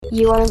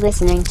You are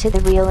listening to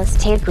the Real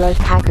Estate Growth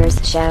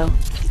Hackers Show.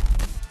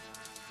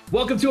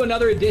 Welcome to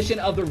another edition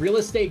of the Real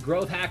Estate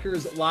Growth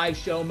Hackers live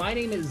show. My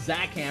name is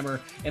Zach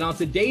Hammer, and on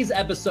today's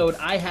episode,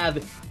 I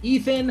have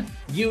Ethan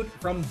Ute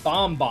from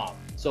BombBomb.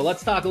 So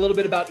let's talk a little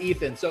bit about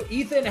Ethan. So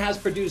Ethan has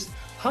produced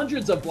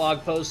hundreds of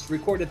blog posts,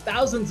 recorded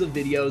thousands of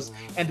videos,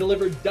 and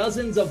delivered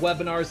dozens of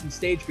webinars and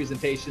stage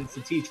presentations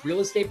to teach real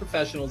estate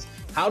professionals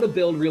how to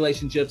build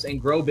relationships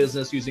and grow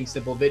business using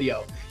simple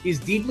video. He's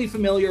deeply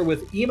familiar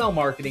with email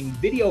marketing,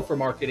 video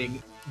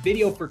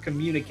for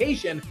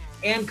communication,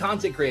 and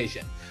content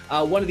creation.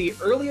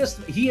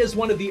 He is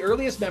one of the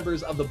earliest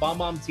members of the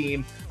BombBomb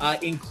team,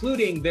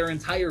 including their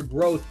entire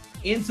growth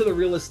into the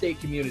real estate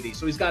community.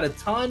 So he's got a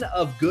ton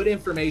of good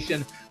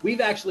information.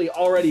 We've actually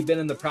already been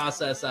in the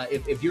process.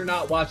 If you're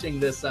not watching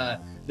this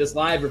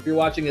live, or if you're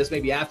watching this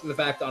maybe after the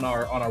fact on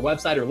our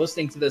website or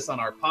listening to this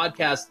on our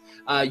podcast,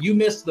 you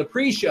missed the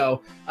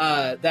pre-show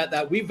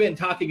that we've been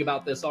talking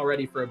about this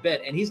already for a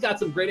bit. And he's got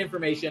some great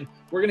information.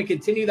 We're going to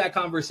continue that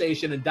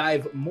conversation and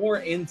dive more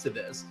into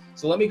this.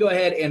 So let me go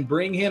ahead and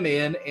bring him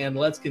in and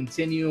let's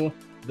continue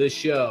the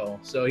show.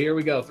 So here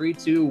we go. 3,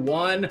 2,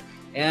 1.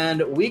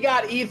 And we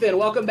got Ethan.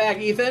 Welcome back,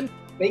 Ethan.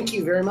 Thank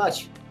you very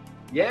much.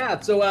 Yeah,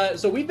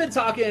 so we've been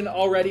talking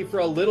already for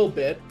a little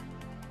bit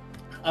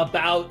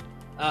about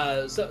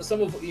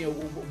some of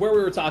where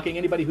we were talking.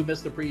 Anybody who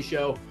missed the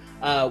pre-show,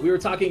 we were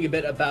talking a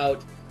bit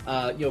about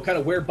kind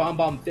of where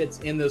BombBomb fits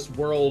in this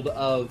world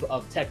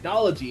of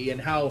technology, and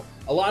how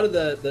a lot of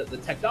the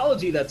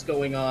technology that's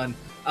going on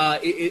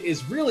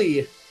is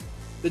really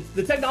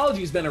the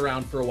technology's been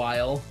around for a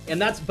while,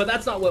 and that's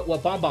not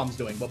what BombBomb's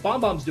doing. What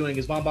BombBomb's doing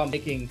is BombBomb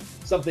making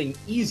something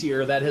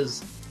easier that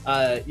has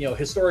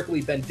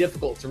historically been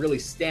difficult to really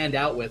stand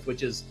out with,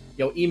 which is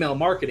email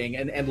marketing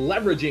and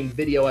leveraging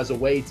video as a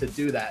way to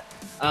do that.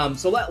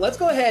 So let's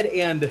go ahead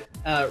and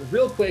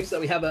real quick, so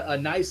that we have a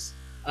nice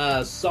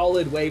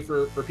solid way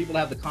for people to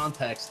have the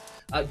context.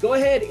 Go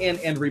ahead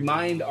and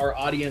remind our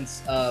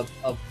audience of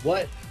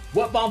what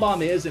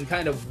BombBomb is, and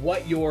kind of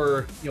what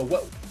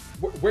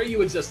where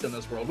you exist in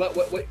this world,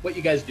 what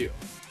you guys do.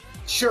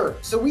 Sure.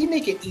 So we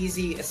make it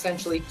easy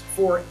essentially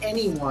for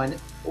anyone.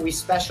 We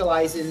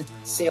specialize in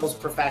sales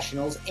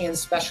professionals and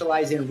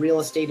specialize in real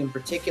estate in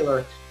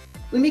particular.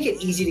 We make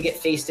it easy to get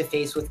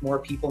face-to-face with more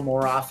people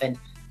more often.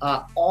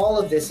 All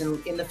of this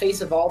in the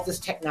face of all of this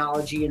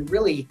technology, and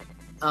really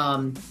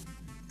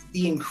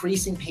the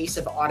increasing pace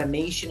of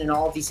automation and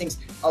all of these things,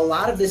 a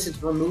lot of this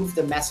has removed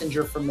the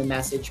messenger from the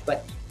message.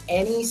 But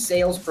any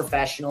sales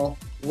professional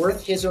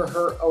worth his or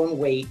her own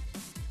weight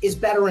is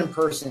better in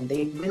person.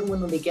 They win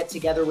when they get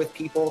together with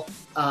people.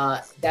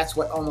 That's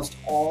what almost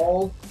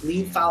all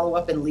lead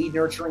follow-up and lead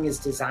nurturing is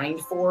designed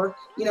for,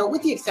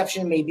 with the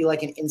exception of maybe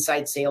like an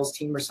inside sales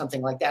team or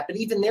something like that. But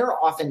even they're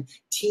often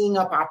teeing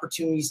up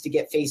opportunities to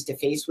get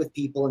face-to-face with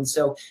people. And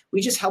so we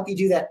just help you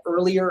do that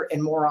earlier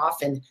and more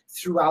often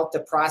throughout the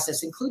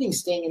process, including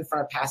staying in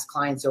front of past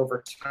clients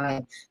over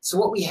time. So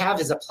what we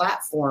have is a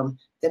platform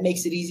that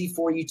makes it easy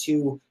for you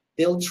to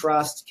build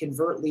trust,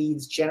 convert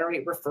leads,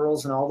 generate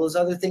referrals, and all those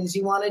other things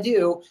you want to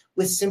do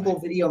with simple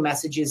video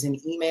messages and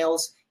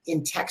emails,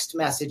 in text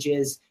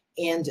messages,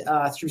 and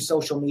through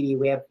social media.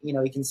 We have,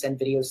 you can send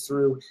videos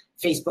through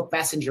Facebook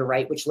Messenger,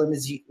 right, which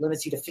limits you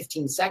to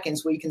 15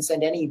 seconds, where you can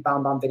send any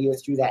BombBomb video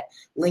through that.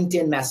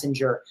 LinkedIn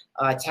Messenger,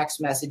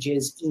 text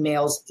messages,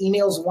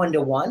 emails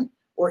one-to-one,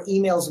 or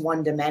emails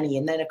one-to-many.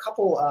 And then a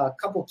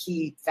couple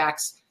key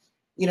facts.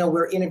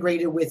 We're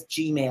integrated with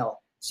Gmail,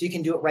 so you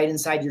can do it right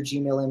inside your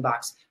Gmail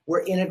inbox.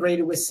 We're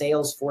integrated with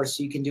Salesforce,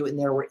 so you can do it in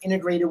there. We're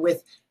integrated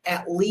with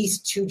at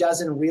least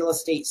 24 real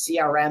estate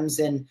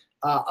CRMs and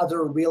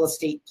other real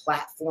estate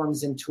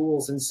platforms and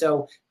tools. And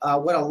so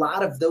what a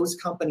lot of those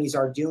companies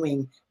are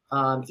doing,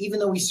 even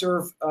though we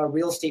serve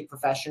real estate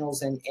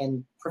professionals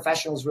and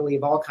professionals really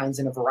of all kinds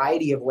in a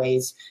variety of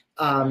ways,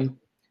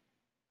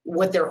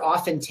 what they're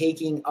often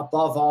taking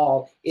above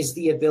all is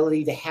the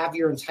ability to have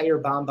your entire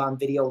BombBomb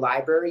video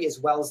library, as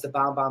well as the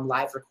BombBomb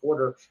live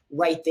recorder,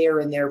 right there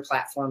in their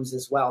platforms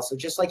as well. So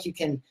just like you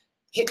can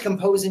hit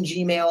compose in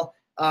Gmail,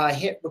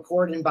 hit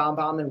record in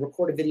BombBomb, and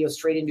record a video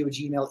straight into a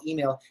Gmail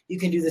email, you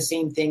can do the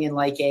same thing in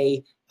like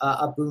a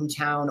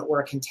Boomtown or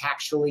a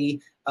Contactually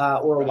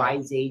or a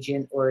Wise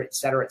Agent, or et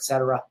cetera, et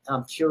cetera.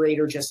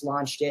 Curator just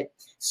launched it.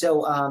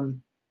 So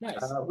nice.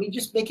 We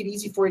just make it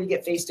easy for you to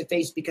get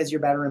face-to-face because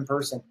you're better in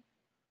person.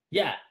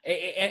 Yeah,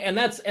 and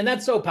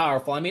that's so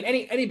powerful. I mean,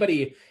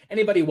 anybody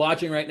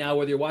watching right now,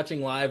 whether you're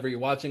watching live or you're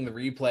watching the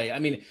replay, I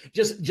mean,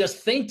 just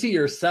think to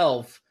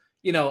yourself,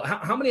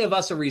 how many of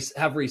us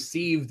have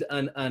received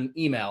an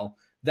email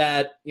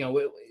that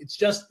it's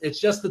just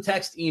the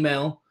text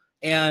email,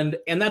 and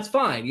that's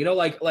fine.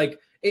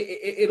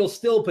 It'll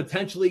still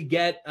potentially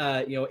get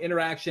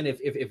interaction if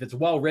it's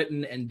well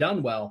written and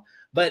done well,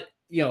 but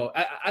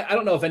I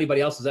don't know if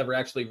anybody else has ever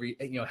actually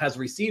has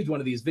received one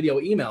of these video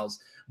emails,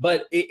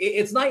 but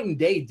it's night and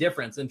day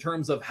difference in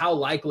terms of how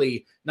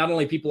likely not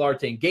only people are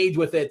to engage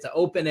with it, to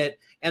open it,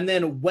 and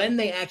then when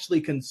they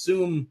actually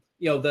consume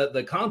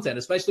the content,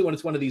 especially when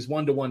it's one of these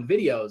one-to-one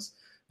videos,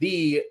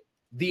 the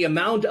the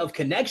amount of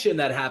connection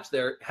that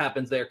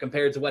happens there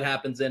compared to what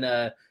happens in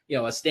a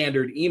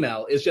standard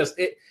email is just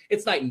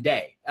it's night and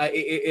day.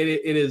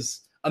 It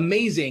is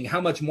amazing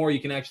how much more you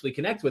can actually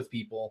connect with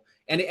people.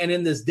 And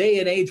in this day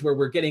and age where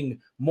we're getting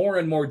more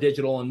and more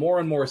digital and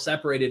more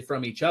separated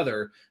from each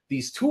other,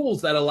 these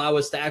tools that allow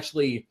us to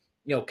actually,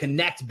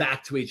 connect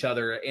back to each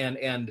other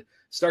and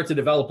start to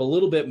develop a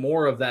little bit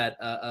more of that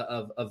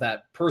of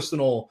that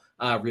personal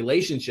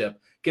relationship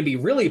can be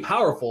really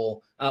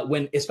powerful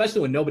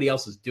especially when nobody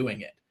else is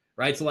doing it,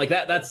 right? So like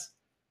that's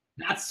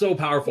so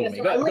powerful to me.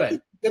 So Go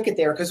ahead. Look at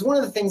there, because one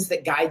of the things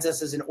that guides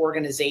us as an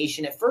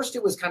organization, at first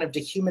it was kind of to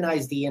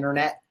humanize the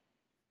internet,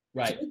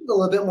 right? To make it a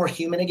little bit more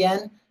human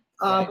again.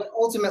 Right. But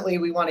ultimately,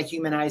 we want to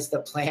humanize the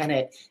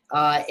planet.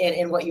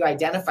 And what you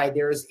identified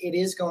there is it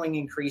is going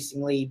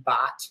increasingly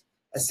bot,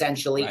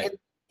 essentially. Right.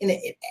 And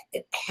it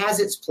has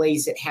its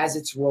place. It has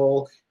its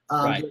role.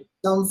 Right.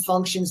 Some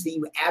functions that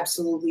you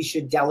absolutely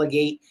should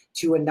delegate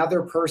to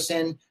another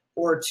person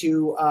or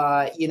to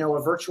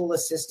a virtual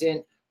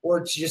assistant or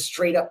to just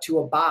straight up to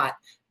a bot.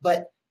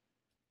 But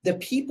the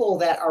people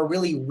that are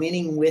really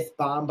winning with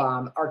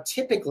BombBomb are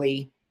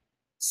typically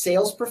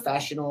sales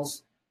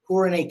professionals who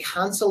are in a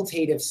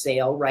consultative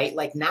sale, right?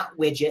 Like not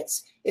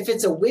widgets. If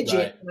it's a widget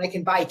Right. and I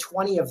can buy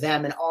 20 of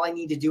them and all I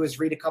need to do is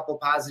read a couple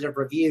positive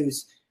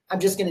reviews,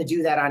 I'm just going to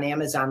do that on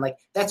Amazon. Like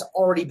that's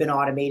already been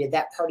automated.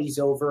 That party's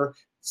over.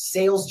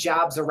 Sales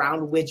jobs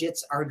around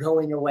widgets are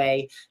going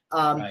away.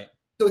 Right.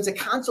 So it's a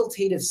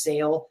consultative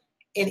sale.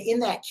 And in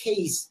that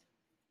case,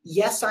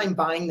 yes, I'm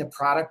buying the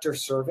product or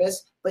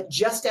service, but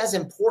just as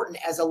important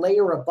as a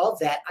layer above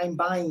that, I'm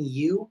buying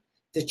you,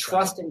 the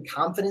trust and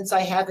confidence I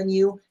have in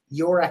you,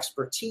 your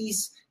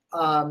expertise,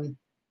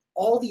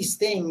 all these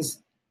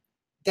things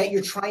that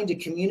you're trying to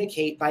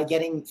communicate by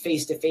getting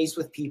face-to-face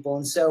with people.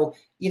 And so,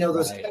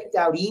 those typed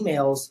out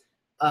emails,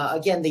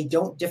 again, they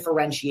don't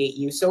differentiate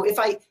you. So if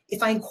I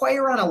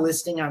inquire on a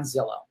listing on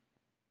Zillow,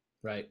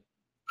 right,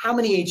 how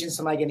many agents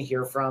am I going to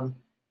hear from?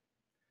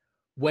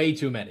 Way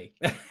too many.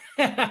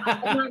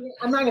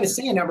 I'm not going to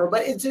say a number,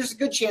 but there's a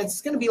good chance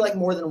it's going to be like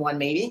more than one,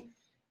 maybe.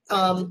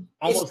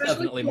 Almost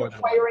definitely more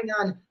than one. Inquiring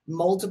on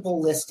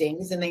multiple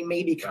listings, and they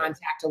maybe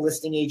contact a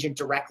listing agent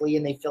directly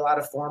and they fill out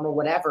a form or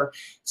whatever.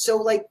 So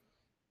like,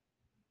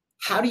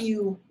 how do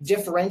you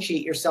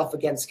differentiate yourself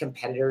against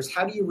competitors?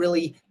 How do you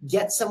really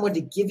get someone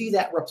to give you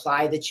that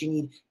reply that you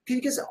need?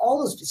 Because all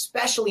those,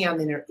 especially on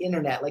the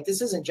internet, like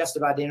this isn't just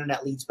about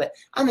internet leads, but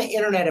on the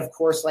internet, of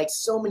course, like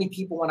so many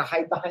people want to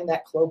hide behind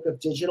that cloak of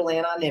digital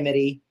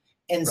anonymity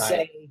and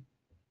say,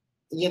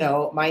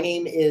 my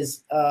name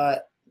is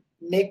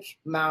Mick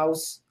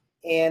Mouse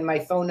and my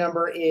phone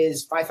number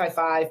is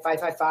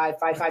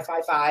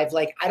 555-555-5555.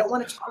 Like, I don't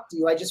want to talk to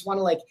you. I just want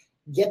to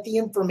get the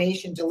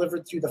information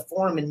delivered through the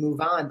form and move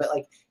on. But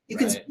you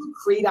can still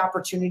create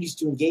opportunities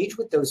to engage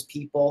with those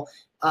people.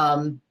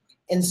 And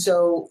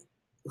so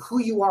who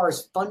you are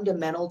is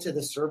fundamental to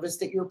the service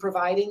that you're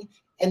providing.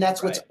 And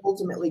that's what's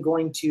ultimately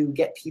going to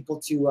get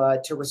people to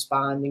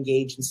respond,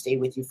 engage, and stay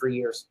with you for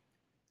years.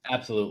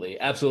 Absolutely.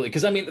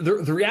 Because I mean,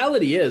 the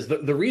reality is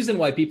the reason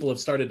why people have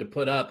started to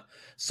put up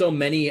so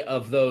many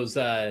of those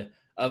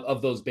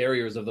of those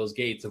barriers, of those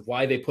gates, of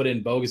why they put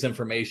in bogus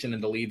information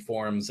into lead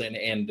forms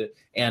and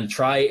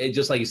try,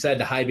 just like you said,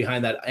 to hide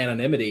behind that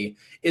anonymity,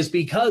 is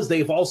because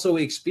they've also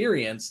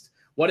experienced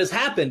what has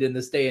happened in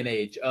this day and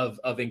age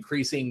of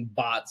increasing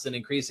bots and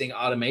increasing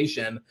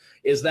automation,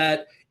 is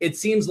that it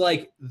seems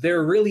like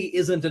there really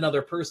isn't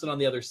another person on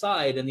the other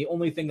side. And the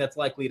only thing that's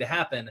likely to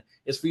happen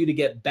is for you to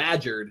get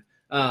badgered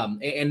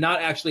and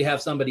not actually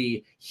have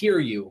somebody hear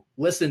you,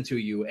 listen to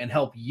you, and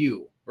help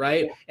you.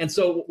 Right. Yeah. And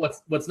so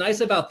what's nice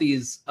about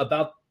these,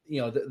 about,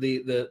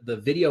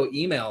 the video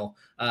email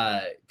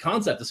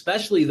concept,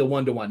 especially the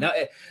one-to-one. Now,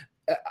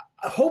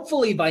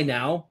 hopefully by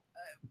now,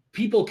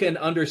 people can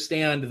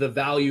understand the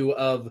value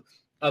of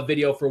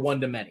video for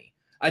one-to-many.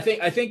 I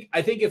think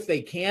if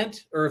they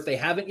can't, or if they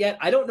haven't yet,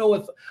 I don't know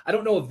if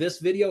this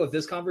video, if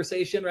this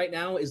conversation right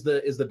now is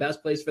the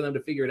best place for them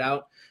to figure it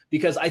out,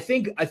 because I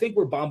think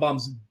where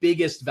BombBomb's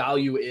biggest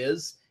value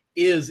is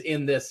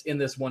in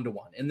this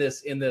one-to-one,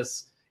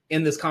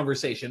 in this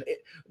conversation.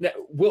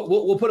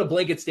 We'll put a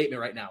blanket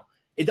statement right now.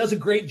 It does a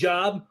great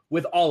job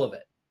with all of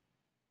it,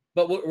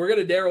 but we're going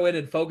to narrow in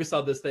and focus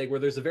on this thing where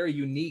there's a very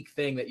unique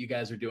thing that you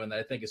guys are doing that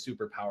I think is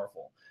super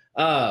powerful.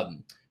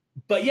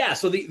 But yeah,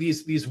 so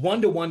these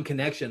one-to-one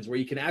connections where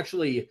you can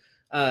actually,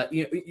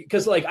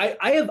 because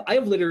I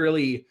have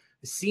literally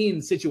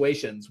seen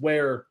situations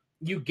where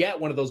you get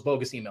one of those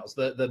bogus emails,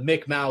 the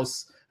Mick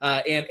Mouse,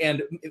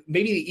 and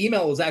maybe the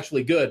email is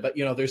actually good, but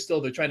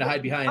they're trying to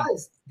hide behind,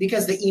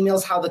 because the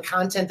email's how the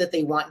content that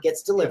they want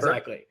gets delivered.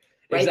 Exactly.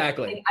 Right?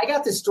 Exactly. And I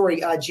got this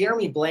story.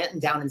 Jeremy Blanton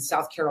down in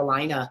South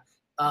Carolina.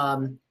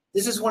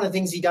 This is one of the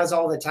things he does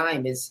all the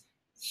time. Is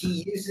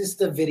he uses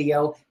the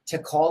video to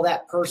call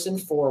that person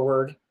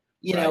forward.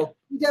 He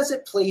does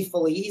it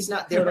playfully. He's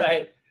not there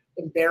to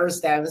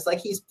embarrass them. It's like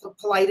he's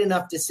polite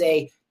enough to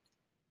say,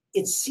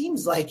 "It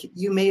seems like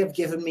you may have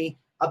given me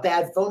a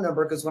bad phone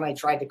number because when I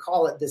tried to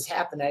call it, this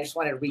happened. I just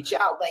wanted to reach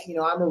out, let you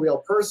know I'm a real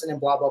person and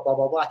blah, blah, blah,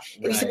 blah, blah.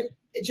 And he said,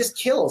 it just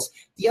kills.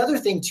 The other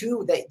thing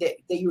too that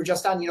you were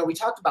just on, we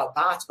talked about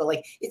bots, but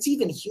like it's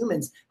even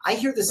humans. I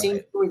hear the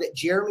same story that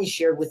Jeremy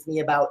shared with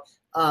me about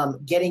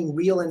getting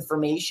real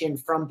information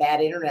from bad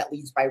internet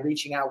leads by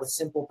reaching out with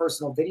simple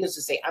personal videos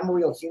to say, I'm a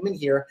real human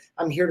here.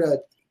 I'm here to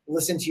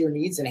listen to your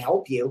needs and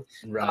help you.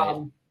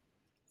 Right.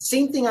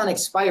 Same thing on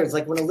expireds.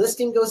 Like when a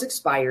listing goes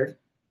expired,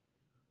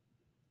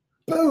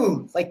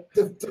 boom, like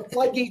the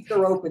floodgates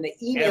are open, the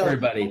email,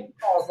 everybody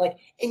calls, like,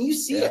 and you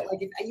see it,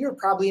 like you're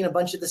probably in a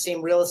bunch of the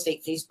same real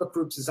estate Facebook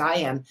groups as I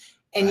am.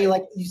 And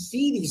you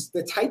see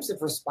the types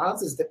of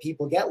responses that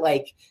people get,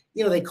 like,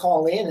 they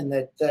call in and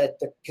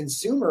the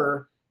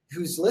consumer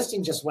whose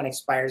listing just went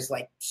expired is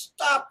like,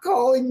 stop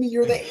calling me.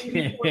 You're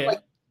the like,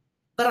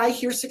 but I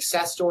hear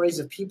success stories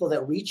of people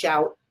that reach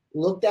out,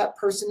 look that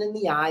person in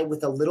the eye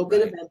with a little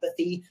bit of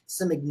empathy,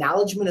 some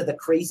acknowledgement of the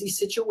crazy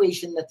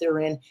situation that they're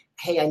in.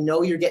 Hey, I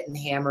know you're getting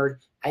hammered.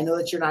 I know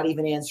that you're not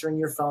even answering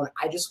your phone.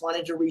 I just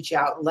wanted to reach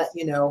out and let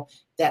you know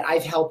that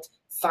I've helped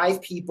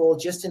 5 people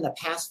just in the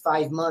past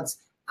 5 months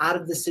out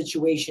of the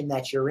situation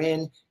that you're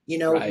in.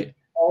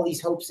 All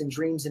these hopes and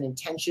dreams and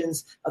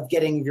intentions of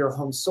getting your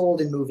home sold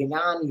and moving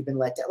on. You've been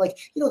let down. Like,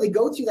 they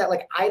go through that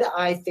like eye to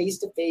eye, face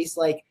to face.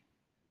 Like,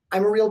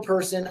 I'm a real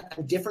person.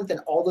 I'm different than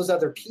all those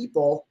other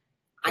people.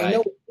 I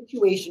know the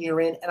situation you're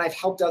in, and I've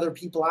helped other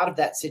people out of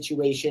that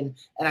situation,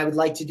 and I would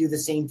like to do the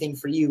same thing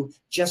for you.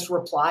 Just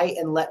reply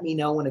and let me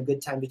know when a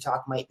good time to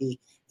talk might be.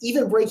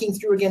 Even breaking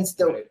through against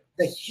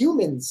the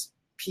humans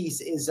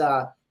piece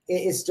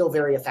is still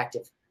very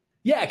effective.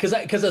 Yeah,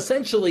 because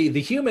essentially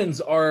the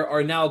humans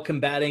are now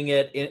combating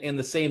it in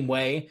the same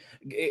way.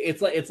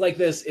 It's like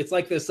this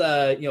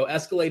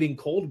escalating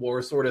Cold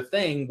War sort of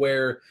thing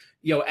where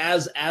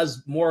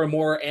as more and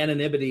more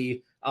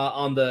anonymity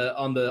on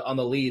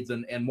the leads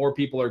and more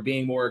people are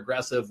being more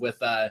aggressive with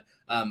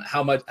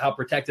how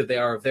protective they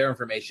are of their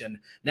information.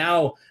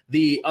 Now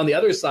on the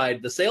other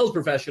side, the sales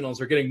professionals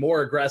are getting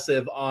more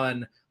aggressive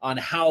on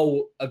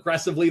how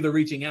aggressively they're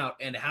reaching out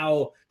and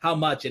how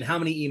much and how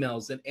many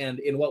emails and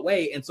in what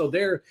way. And so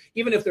they're,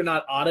 even if they're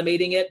not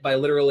automating it by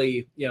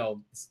literally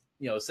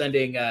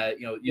sending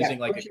using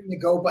like pushing the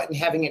go button,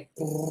 having it.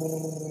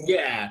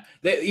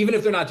 Even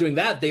if they're not doing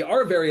that, they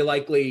are very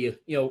likely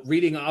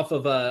reading off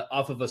of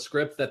a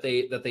script that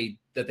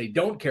they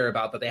don't care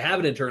about, that they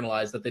haven't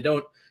internalized, that they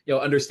don't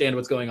understand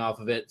what's going off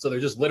of it. So they're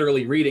just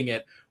literally reading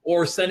it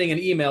or sending an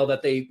email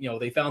that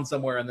they found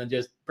somewhere and then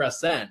just press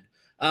send.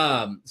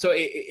 So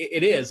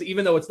it is,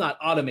 even though it's not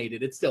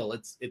automated, it's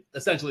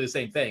essentially the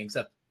same thing,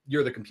 except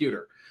you're the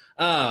computer.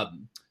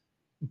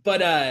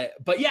 But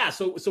yeah,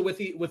 so with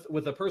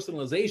the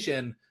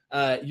personalization,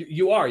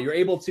 you're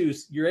able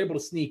to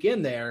sneak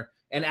in there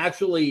and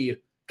actually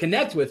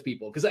connect with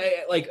people. Cause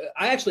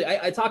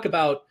I talk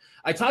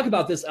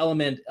about this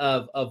element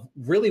of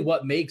really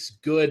what makes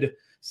good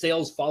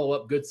sales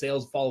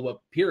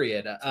follow-up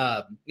period.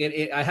 I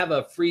have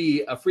a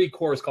free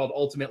course called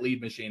Ultimate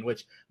Lead Machine,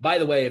 which, by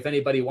the way, if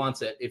anybody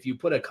wants it, if you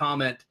put a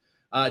comment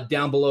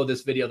down below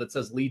this video that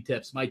says lead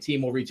tips, my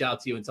team will reach out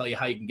to you and tell you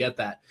how you can get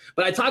that.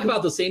 But I talk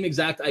about the same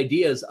exact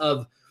ideas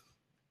of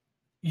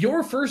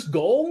your first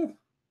goal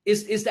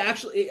is to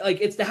actually,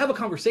 it's to have a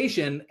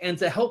conversation and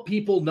to help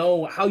people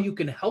know how you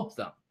can help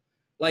them,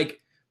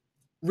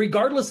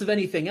 regardless of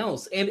anything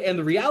else. And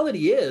the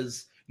reality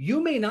is, you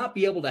may not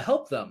be able to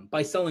help them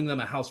by selling them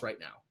a house right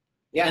now.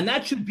 Yeah. And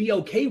that should be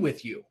okay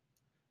with you,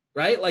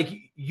 right? Like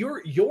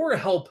your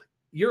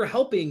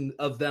helping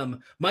of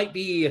them might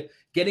be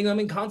getting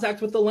them in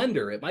contact with the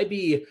lender. It might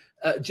be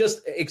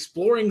just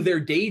exploring their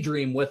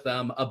daydream with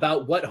them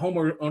about what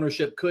home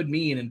ownership could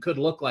mean and could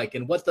look like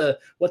and what the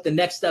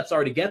next steps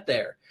are to get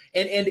there.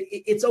 And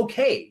it's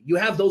okay. You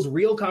have those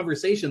real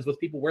conversations with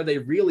people where they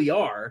really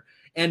are.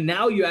 And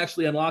now you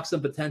actually unlock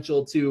some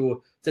potential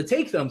to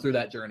take them through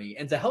that journey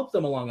and to help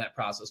them along that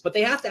process. But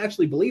they have to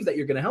actually believe that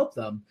you're going to help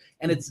them.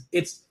 And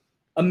it's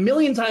a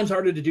million times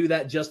harder to do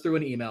that just through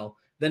an email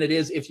than it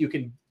is if you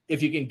can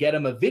get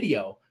them a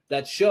video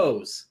that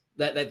shows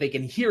that they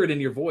can hear it in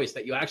your voice,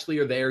 that you actually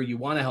are there, you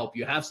want to help,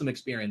 you have some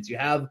experience, you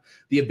have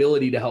the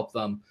ability to help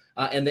them,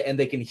 and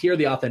they can hear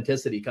the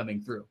authenticity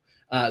coming through.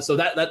 So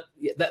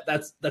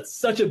that's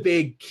such a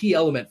big key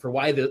element for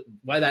why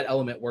that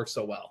element works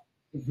so well.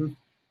 Mm-hmm.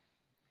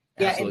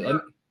 Absolutely.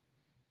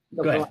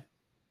 Go ahead.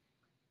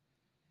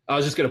 I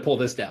was just going to pull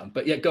this down,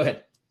 but yeah, go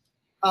ahead.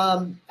 I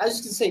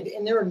was just going to say,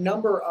 and there are a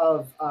number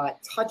of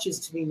touches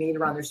to be made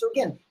around there. So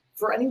again,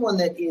 for anyone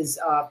that is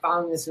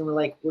following this and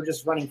we're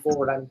just running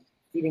forward, I'm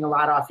feeding a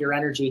lot off your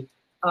energy.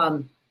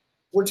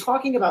 We're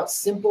talking about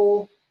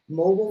simple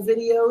mobile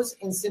videos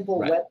and simple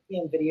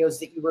webcam videos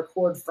that you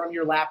record from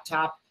your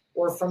laptop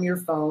or from your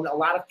phone. A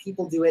lot of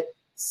people do it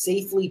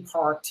safely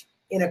parked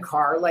in a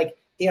car. Like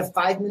they have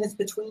 5 minutes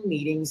between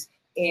meetings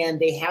and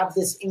they have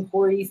this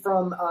inquiry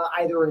from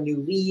either a new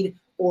lead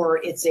or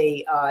it's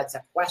a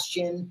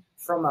question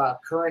from a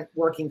current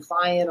working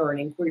client or an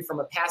inquiry from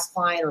a past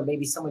client or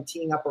maybe someone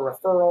teeing up a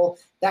referral,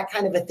 that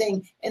kind of a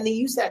thing. And they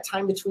use that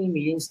time between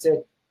meetings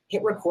to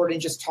hit record and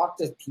just talk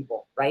to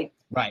people, right?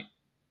 Right.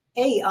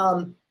 Hey,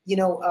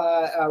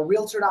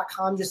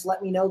 realtor.com just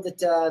let me know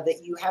that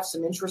you have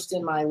some interest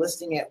in my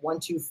listing at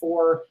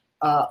 124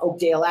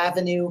 Oakdale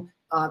Avenue.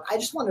 I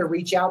just wanted to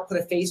reach out, put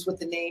a face with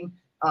the name,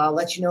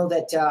 let you know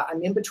that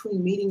I'm in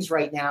between meetings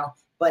right now,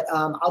 but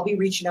I'll be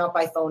reaching out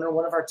by phone, or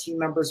one of our team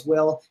members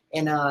will,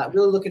 and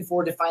really looking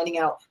forward to finding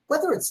out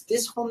whether it's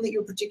this home that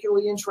you're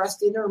particularly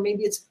interested in, or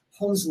maybe it's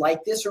homes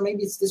like this, or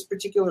maybe it's this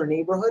particular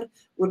neighborhood.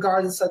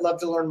 Regardless, I'd love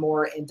to learn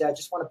more, and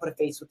just want to put a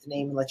face with the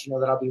name and let you know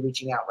that I'll be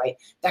reaching out, right?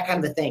 That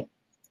kind of a thing.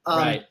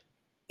 Right.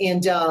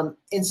 And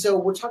so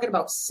we're talking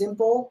about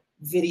simple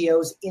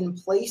videos in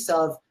place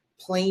of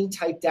plain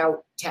typed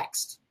out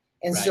text.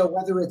 And Right. so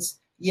whether it's,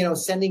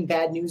 sending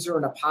bad news or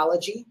an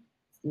apology,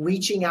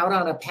 reaching out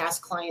on a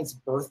past client's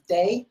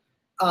birthday,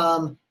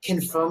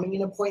 confirming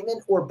an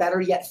appointment, or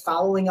better yet,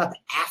 following up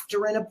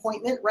after an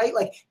appointment, right?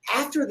 Like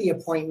after the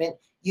appointment,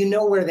 you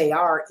know where they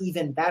are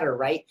even better,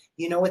 right?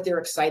 You know what they're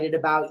excited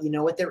about. You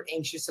know what they're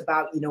anxious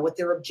about. You know what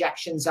their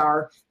objections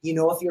are. You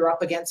know if you're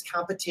up against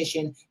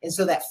competition. And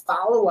so that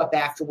follow-up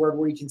afterward,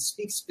 where you can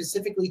speak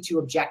specifically to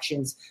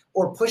objections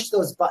or push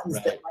those buttons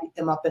Right. that light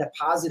them up in a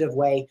positive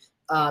way,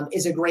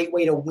 is a great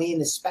way to win,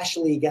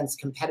 especially against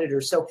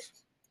competitors. So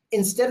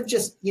instead of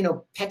just,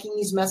 pecking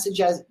these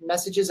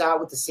messages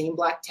out with the same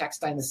black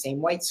text on the same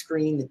white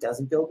screen that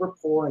doesn't build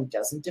rapport and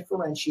doesn't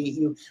differentiate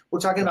you, we're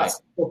talking about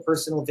simple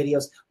personal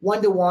videos,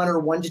 1-to-1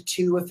 or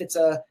 1-to-2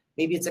 if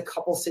maybe it's a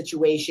couple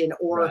situation,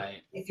 or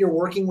Right. if you're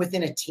working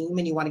within a team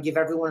and you want to give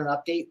everyone an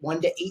update,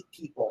 1-to-8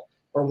 people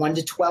or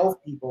 1-to-12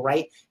 people,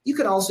 right? You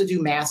can also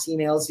do mass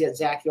emails. Yeah,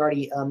 Zach, you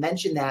already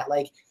mentioned that.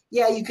 Like,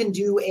 yeah, you can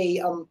do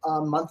a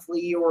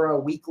monthly or a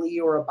weekly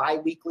or a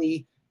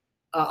bi-weekly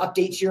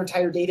update to your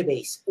entire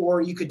database,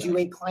 or you could do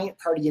a client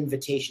party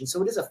invitation.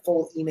 So it is a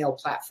full email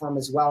platform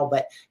as well.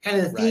 But kind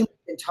of the theme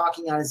we've been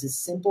talking on is this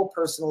simple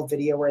personal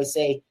video where I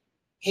say,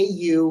 hey,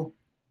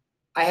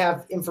 I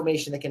have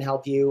information that can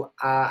help you.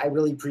 I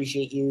really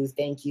appreciate you.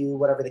 Thank you,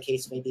 whatever the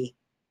case may be.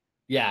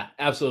 Yeah,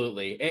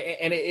 absolutely.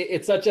 And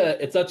it's such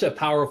a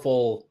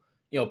powerful,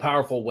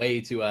 powerful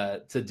way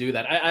to do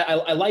that.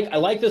 I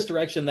like this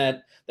direction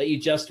that you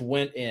just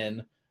went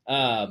in.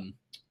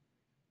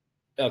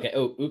 Okay.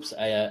 Oh, oops.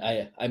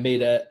 I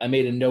made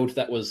a note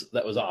that was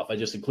off. I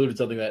just included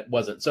something that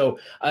wasn't. So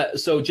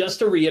just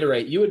to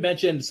reiterate, you had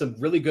mentioned some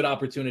really good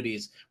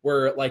opportunities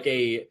where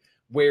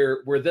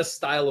this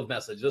style of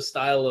message, this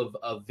style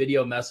of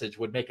video message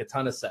would make a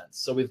ton of sense.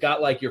 So we've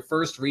got like your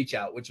first reach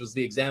out, which was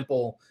the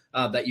example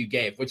that you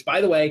gave, which,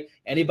 by the way,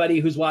 anybody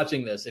who's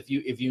watching this, if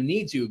you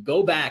need to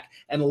go back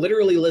and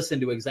literally listen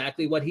to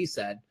exactly what he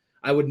said,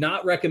 I would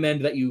not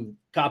recommend that you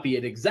copy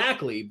it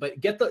exactly, but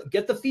get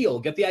the feel,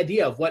 get the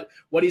idea of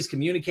what he's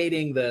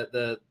communicating,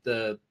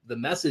 the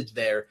message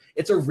there.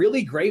 It's a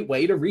really great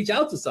way to reach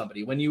out to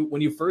somebody when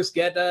you first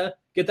get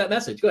that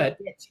message. Go ahead.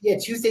 Yeah,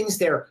 two things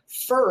there.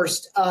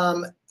 First,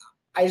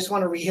 I just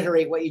want to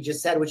reiterate what you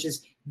just said, which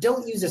is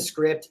don't use a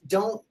script.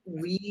 Don't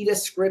read a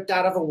script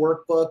out of a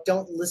workbook.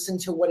 Don't listen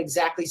to what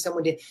exactly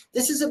someone did.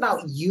 This is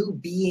about you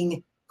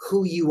being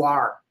who you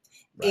are.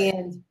 Right.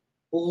 And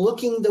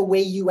looking the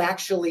way you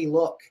actually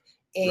look,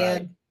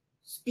 and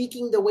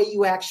speaking the way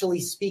you actually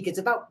speak. It's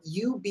about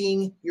you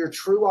being your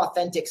true,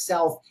 authentic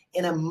self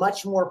in a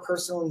much more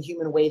personal and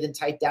human way than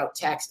typed out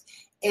text.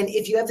 And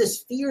if you have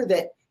this fear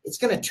that it's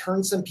going to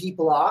turn some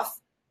people off,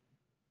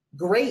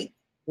 great.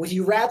 Would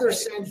you rather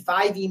send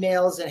 5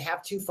 emails and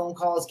have 2 phone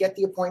calls, get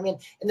the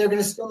appointment, and they're going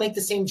to still make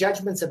the same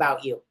judgments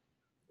about you?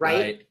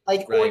 Right? Or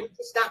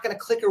it's not going to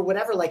click or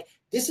whatever. Like,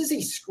 this is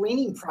a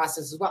screening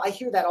process as well. I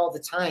hear that all the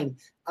time.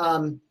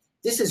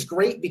 This is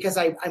great because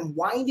I'm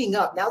winding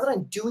up. Now that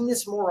I'm doing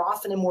this more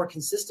often and more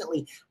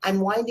consistently, I'm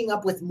winding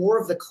up with more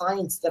of the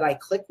clients that I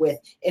click with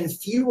and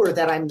fewer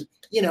that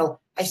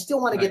I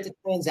still want to get the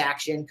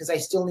transaction because I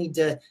still need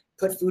to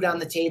put food on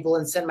the table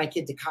and send my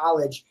kid to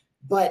college.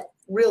 But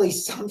really,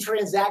 some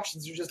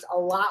transactions are just a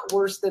lot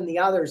worse than the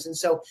others. And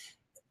so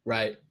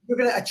you're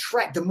going to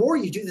attract, the more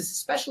you do this,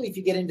 especially if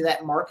you get into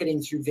that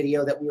marketing through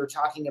video that we were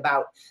talking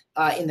about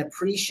in the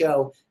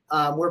pre-show,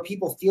 where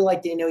people feel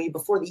like they know you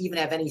before they even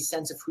have any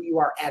sense of who you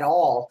are at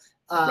all.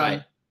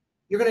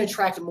 You're going to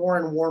attract more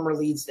and warmer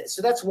leads.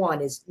 So that's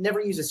one, is never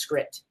use a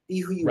script. Be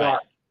who you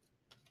are.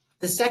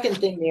 The second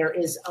thing there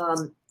is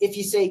if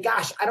you say,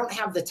 gosh, I don't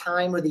have the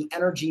time or the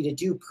energy to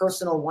do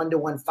personal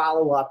one-to-one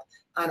follow-up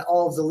on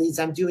all of the leads.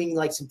 I'm doing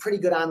like some pretty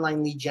good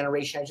online lead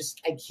generation.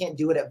 I can't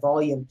do it at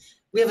volume.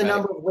 We have a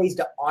number of ways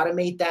to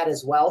automate that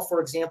as well. For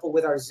example,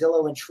 with our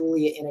Zillow and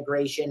Trulia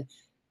integration,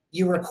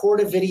 you record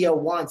a video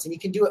once, and you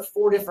can do it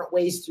 4 different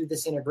ways through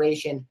this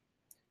integration.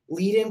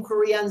 Lead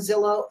inquiry on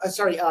Zillow,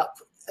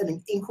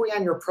 an inquiry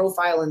on your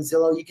profile in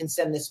Zillow, you can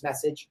send this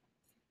message.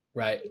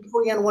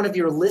 Inquiry on one of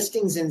your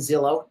listings in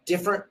Zillow,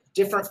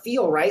 different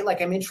feel, right?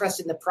 Like, I'm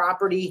interested in the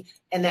property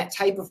and that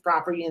type of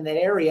property in that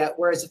area.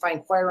 Whereas if I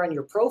inquire on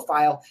your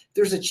profile,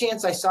 there's a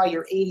chance I saw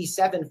your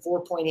 87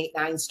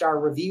 4.89 star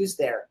reviews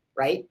there.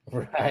 right?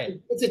 Right.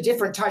 It's a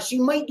different touch.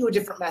 You might do a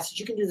different message.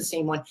 You can do the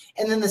same one,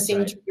 and then the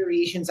same two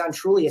variations on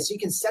Trulia. So you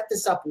can set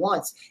this up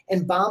once,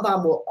 and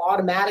BombBomb will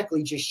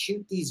automatically just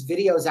shoot these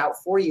videos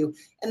out for you.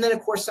 And then,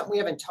 of course, something we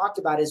haven't talked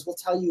about is we'll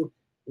tell you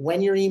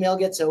when your email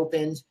gets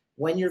opened,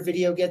 when your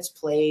video gets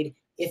played,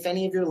 if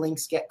any of your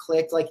links get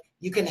clicked. Like,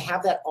 you can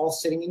have that all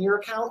sitting in your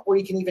account, or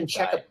you can even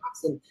check a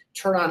box and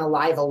turn on a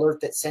live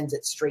alert that sends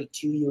it straight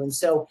to you. And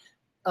so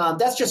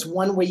that's just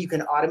one way you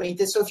can automate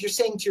this. So if you're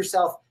saying to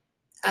yourself,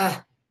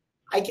 I'm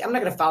not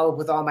going to follow up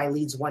with all my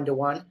leads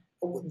one-to-one,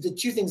 the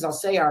two things I'll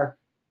say are,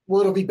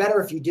 well, it'll be better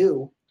if you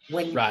do.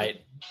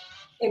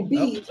 And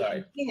B, if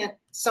you can't,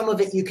 some of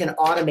it you can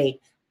automate.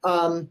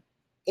 And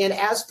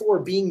as for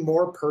being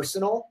more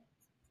personal,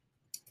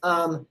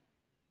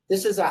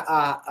 this is a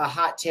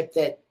hot tip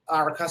that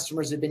our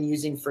customers have been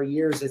using for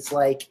years. It's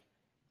like,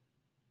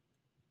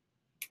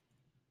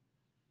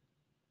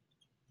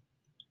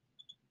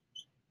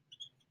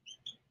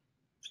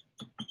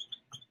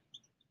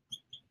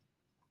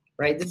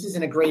 right? This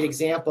isn't a great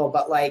example,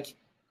 but like,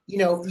 you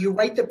know, you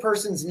write the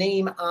person's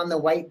name on the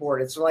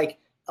whiteboard. It's like,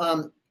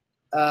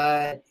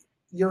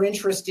 your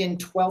interest in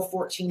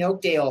 1214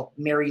 Oakdale,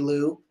 Mary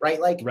Lou, right?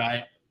 Like,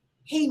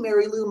 hey,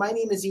 Mary Lou, my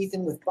name is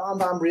Ethan with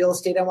BombBomb Real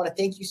Estate. I want to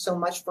thank you so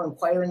much for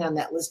inquiring on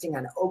that listing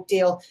on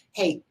Oakdale.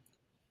 Hey,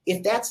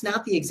 if that's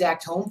not the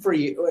exact home for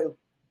you,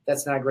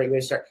 that's not a great way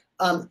to start.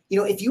 You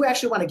know, if you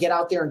actually want to get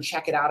out there and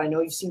check it out, I know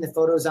you've seen the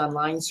photos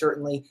online,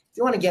 certainly. If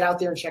you want to get out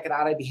there and check it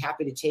out, I'd be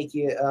happy to take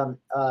you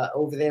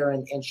over there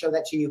and show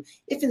that to you.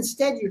 If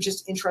instead you're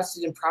just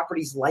interested in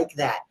properties like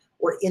that,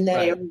 or in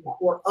that area,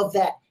 or of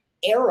that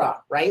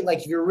era, right? Like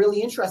if you're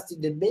really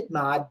interested in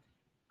mid-mod,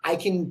 I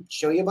can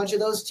show you a bunch of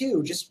those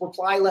too. Just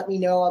reply, let me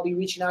know. I'll be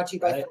reaching out to you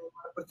by phone,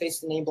 put face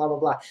to name, blah, blah,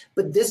 blah.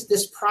 But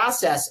this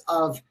process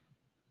of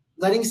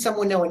letting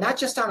someone know, and not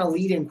just on a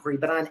lead inquiry,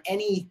 but on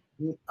any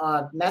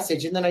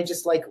message, and then I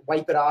just like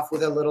wipe it off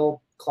with a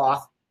little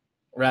cloth.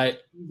 Use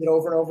it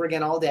over and over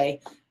again all day.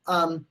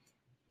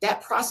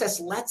 That process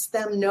lets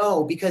them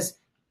know, because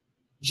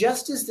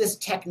just as this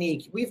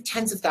technique, we have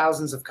tens of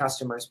thousands of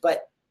customers,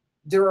 but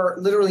there are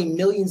literally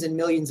millions and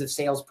millions of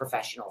sales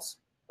professionals,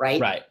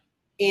 right?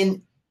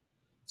 And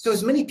so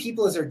as many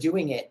people as are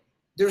doing it,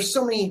 there's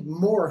so many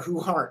more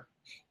who aren't.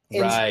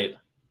 And so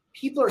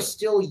people are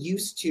still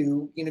used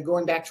to, you know,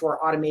 going back to our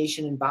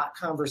automation and bot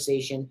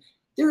conversation,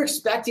 they're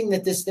expecting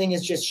that this thing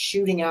is just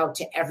shooting out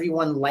to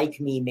everyone like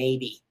me,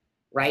 maybe,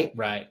 right?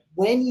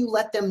 When you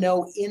let them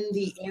know in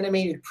the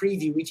animated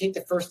preview, we take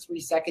the first 3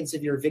 seconds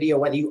of your video,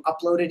 whether you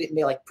upload it and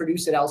may like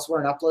produce it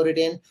elsewhere and upload it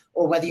in,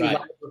 or whether you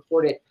live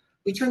record it,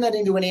 we turn that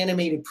into an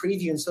animated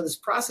preview. And so this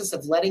process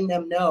of letting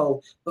them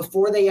know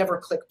before they ever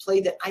click play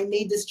that I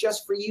made this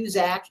just for you,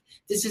 Zach.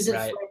 This isn't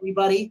for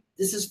everybody.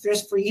 This is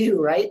just for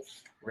you, right?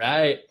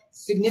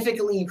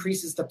 Significantly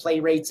increases the play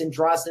rates and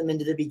draws them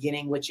into the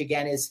beginning, which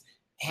again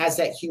has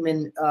that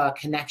human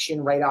connection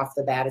right off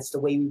the bat. It's the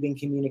way we've been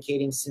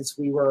communicating since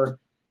we were,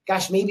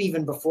 gosh, maybe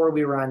even before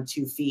we were on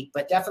 2 feet,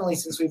 but definitely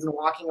since we've been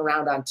walking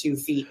around on 2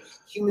 feet,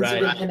 humans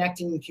have been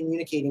connecting and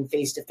communicating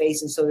face to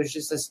face. And so there's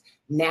just this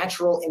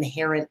natural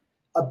inherent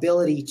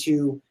ability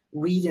to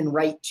read and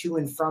write to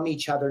and from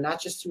each other, not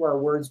just through our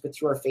words, but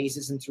through our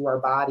faces and through our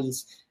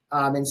bodies.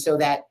 And so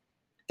that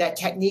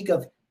technique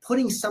of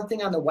putting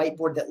something on the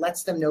whiteboard that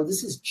lets them know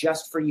this is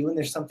just for you and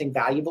there's something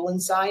valuable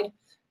inside,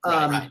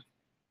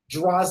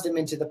 draws them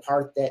into the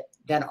part that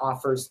then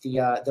offers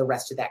the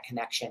rest of that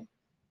connection.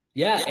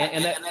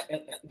 And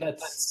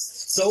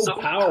that's so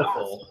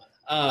powerful,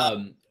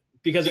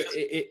 because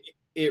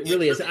it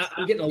really is.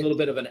 I'm getting a little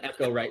bit of an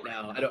echo right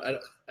now.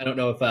 I don't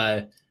know if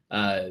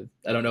I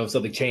don't know if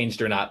something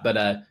changed or not,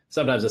 but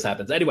sometimes this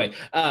happens. Anyway,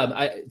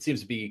 it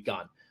seems to be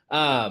gone.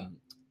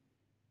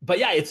 But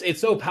yeah,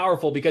 it's so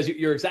powerful because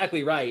you're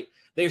exactly right.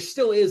 There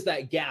still is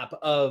that gap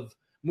of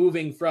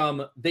moving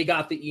from they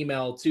got the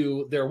email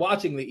to they're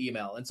watching the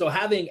email. And so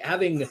having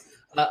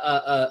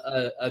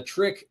a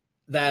trick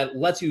that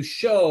lets you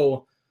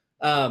show,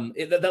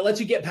 that lets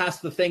you get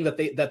past the thing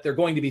that they're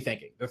going to be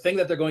thinking, the thing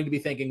that they're going to be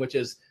thinking, which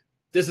is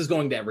this is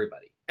going to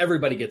everybody.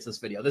 Everybody gets this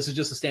video. This is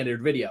just a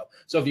standard video.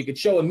 So if you could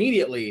show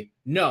immediately,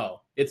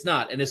 no, it's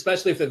not. And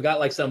especially if they've got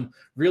like some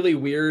really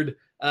weird,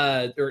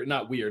 or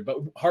not weird, but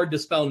hard to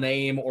spell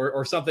name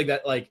or something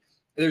that like,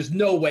 there's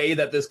no way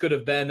that this could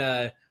have been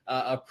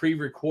a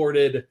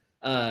pre-recorded,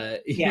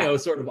 you know,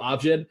 sort of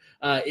option.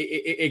 Or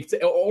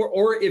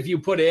if you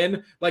put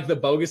in like the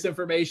bogus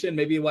information,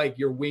 maybe like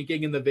you're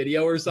winking in the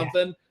video or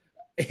something,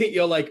 you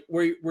know, like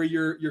where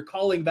you're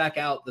calling back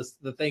out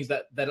the things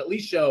that at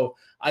least show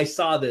I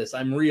saw this,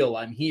 I'm real,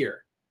 I'm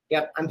here.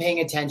 Yep, I'm paying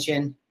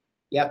attention.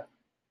 Yep.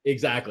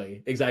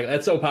 Exactly.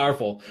 That's so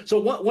powerful. So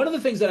one of the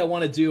things that I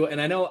want to do,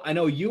 and I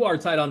know you are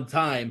tight on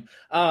time.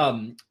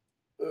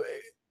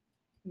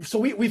 So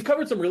we've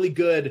covered some really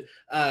good,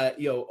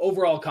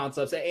 overall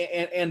concepts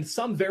and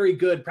some very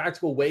good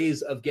practical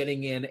ways of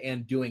getting in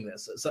and doing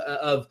this. So,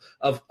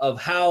 of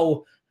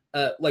how,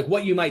 like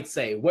what you might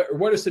say.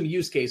 What are some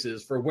use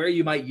cases for where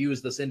you might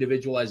use this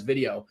individualized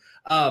video?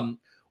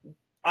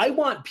 I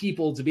want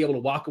people to be able to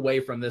walk away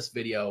from this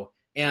video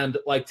and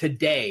like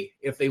today,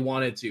 if they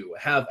wanted to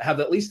have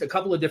at least a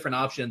couple of different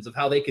options of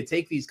how they could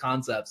take these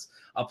concepts,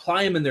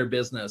 apply them in their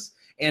business,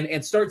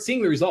 and start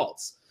seeing the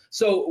results.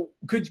 So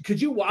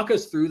could you walk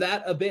us through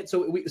that a bit?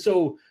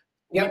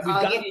 Yep,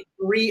 I'll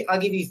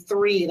give you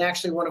three, and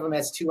actually one of them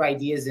has two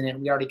ideas in it.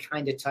 We already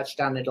kind of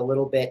touched on it a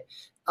little bit.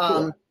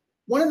 Cool.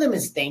 One of them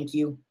is thank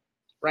you,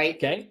 right?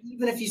 Okay.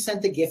 Even if you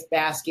sent the gift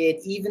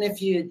basket, even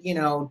if you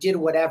did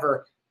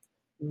whatever,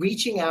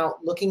 reaching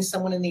out, looking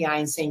someone in the eye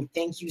and saying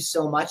thank you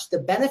so much. The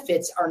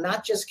benefits are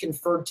not just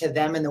conferred to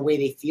them and the way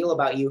they feel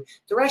about you,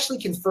 they're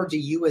actually conferred to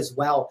you as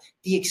well.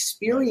 The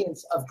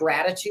experience of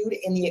gratitude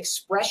and the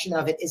expression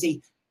of it is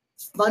a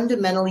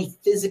fundamentally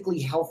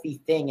physically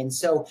healthy thing. And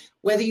so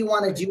whether you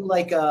want to do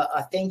like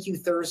a thank you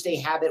Thursday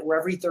habit where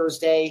every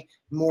Thursday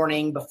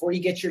morning before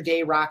you get your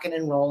day rocking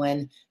and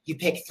rolling, you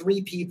pick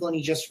 3 people and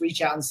you just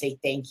reach out and say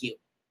thank you,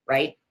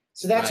 right?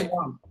 So that's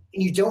one.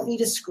 And you don't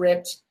need a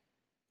script.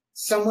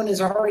 Someone has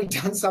already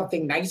done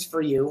something nice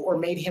for you or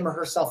made him or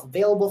herself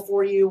available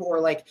for you or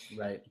like,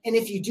 and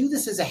if you do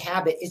this as a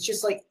habit, it's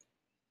just like,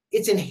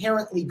 it's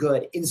inherently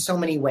good in so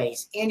many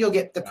ways. And you'll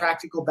get the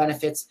practical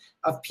benefits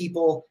of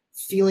people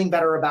feeling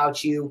better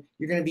about you.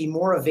 You're going to be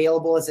more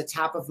available as a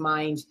top of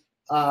mind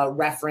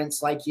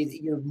reference, like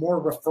you're more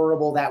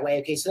referable that way.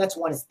 Okay, so that's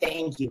one, is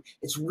thank you.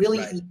 It's really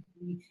easy,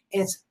 and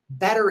it's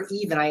better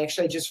even. I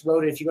just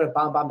wrote it. If you go to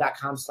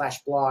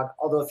bombbomb.com/blog,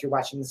 although if you're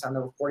watching this on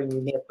the recording,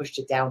 we may have pushed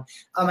it down.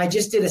 I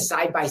just did a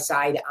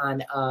side-by-side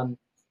on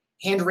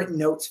handwritten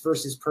notes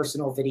versus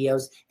personal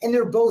videos, and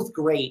they're both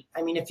great.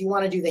 I mean, if you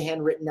want to do the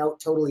handwritten note,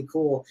 totally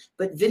cool.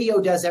 But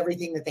video does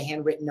everything that the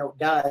handwritten note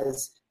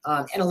does,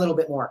 and a little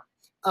bit more.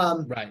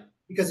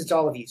 Because it's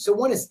all of you. So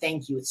one is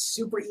thank you. It's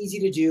super easy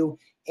to do,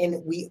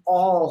 and we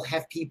all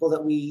have people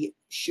that we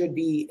should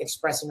be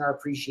expressing our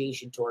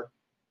appreciation toward.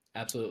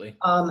 Absolutely.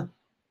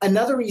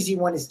 Another easy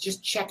one is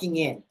just checking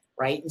in,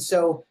 right? And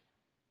so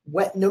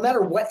no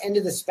matter what end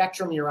of the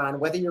spectrum you're on,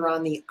 whether you're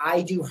on the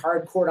I do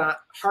hardcore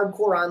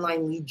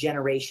online lead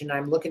generation,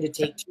 I'm looking to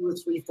take 2 or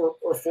 3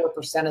 or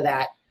 4% of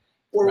that,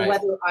 or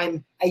whether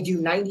I do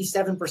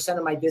 97%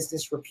 of my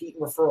business repeat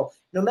and referral,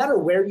 no matter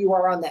where you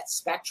are on that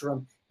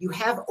spectrum, you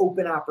have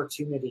open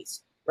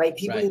opportunities, right?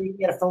 People you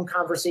get a phone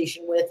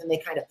conversation with and they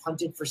kind of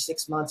punted for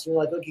 6 months. And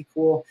you're like, okay,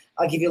 cool.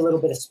 I'll give you a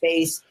little bit of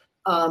space.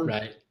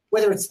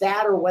 Whether it's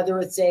that or whether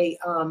it's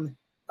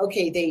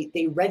okay,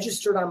 they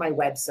registered on my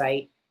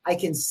website. I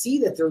can see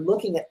that they're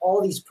looking at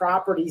all these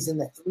properties in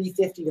the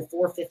 $350 to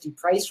 $450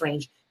 price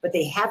range, but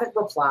they haven't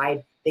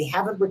replied. They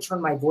haven't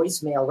returned my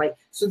voicemail, right?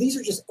 So these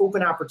are just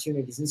open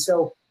opportunities. And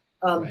so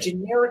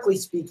generically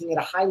speaking, at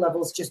a high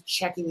level, it's just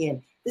checking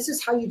in. This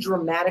is how you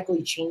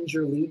dramatically change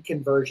your lead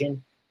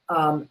conversion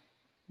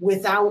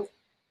without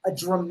a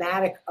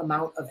dramatic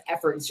amount of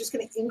effort. It's just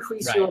going to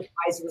increase your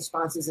replies and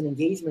responses and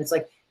engagement. It's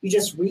like you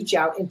just reach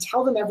out and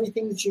tell them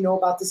everything that you know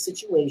about the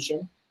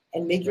situation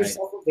and make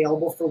yourself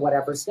available for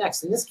whatever's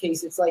next. In this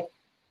case, it's like,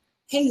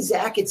 hey,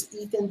 Zach, it's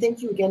Ethan.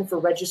 Thank you again for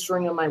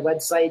registering on my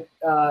website.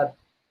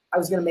 I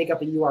was going to make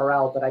up a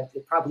URL, but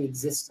it probably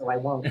exists, so I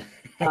won't.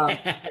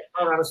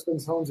 Colorado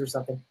Springs Homes or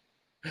something.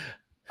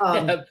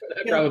 That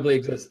probably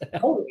exists.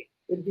 Totally.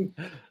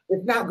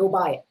 If not, go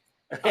buy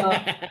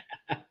it.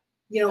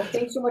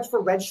 Thanks so much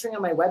for registering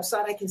on my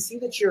website. I can see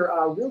that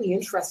you're really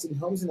interested in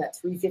homes in that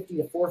 $350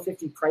 to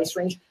 $450 price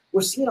range.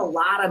 We're seeing a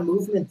lot of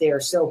movement there.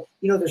 So,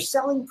 they're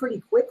selling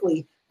pretty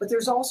quickly, but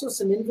there's also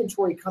some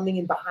inventory coming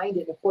in behind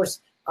it. And of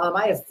course,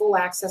 I have full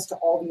access to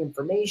all the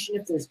information.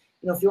 If there's,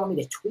 if you want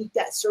me to tweak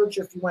that search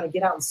or if you want to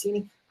get out and see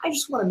anything, I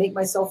just want to make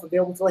myself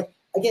available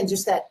to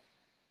just that,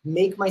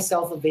 make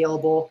myself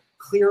available,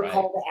 clear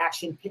call to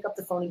action, pick up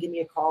the phone and give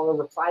me a call or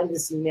reply to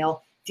this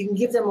email. If you can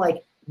give them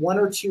 1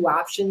 or 2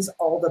 options,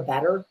 all the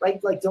better,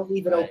 right? Don't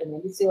leave it open.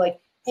 And say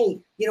hey,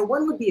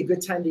 when would be a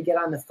good time to get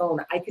on the phone?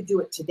 I could do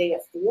it today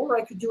at 4, or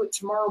I could do it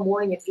tomorrow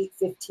morning at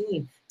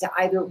 8:15 to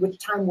either which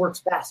time works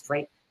best,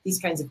 right? These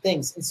kinds of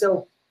things. And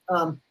so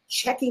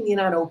checking in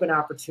on open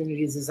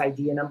opportunities is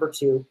idea number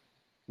 2.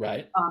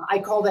 I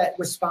call that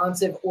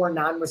responsive or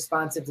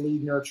non-responsive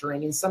lead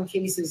nurturing. In some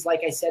cases,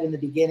 like I said in the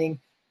beginning,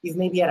 you've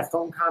maybe had a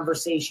phone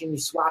conversation, you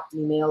swapped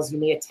emails, you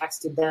may have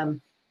texted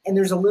them, and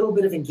there's a little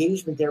bit of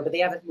engagement there, but they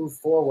haven't moved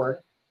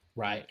forward.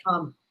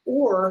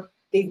 Or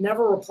they've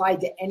never replied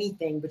to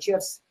anything, but you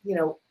have,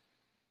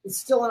 it's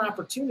still an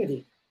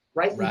opportunity,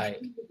 right? You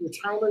can use your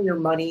time or your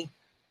money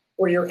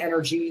or your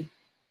energy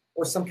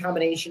or some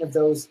combination of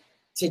those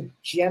to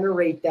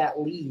generate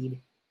that lead.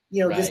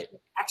 This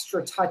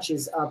extra touch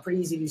is pretty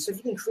easy to do. So if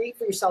you can create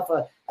for yourself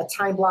a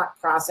time block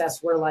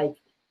process where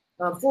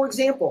for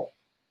example,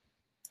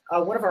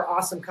 one of our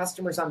awesome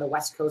customers on the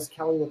West Coast,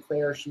 Kelly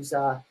LeClaire, she's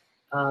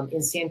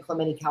in San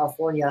Clemente,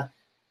 California.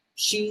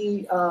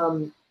 She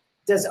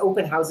does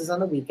open houses on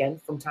the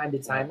weekend from time to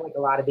time, like a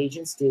lot of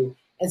agents do.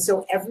 And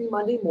so every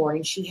Monday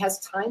morning, she has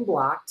time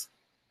blocked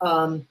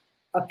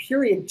a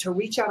period to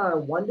reach out on a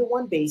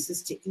one-to-one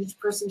basis to each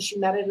person she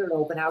met at an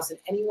open house and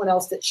anyone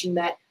else that she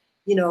met,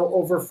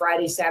 over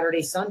Friday,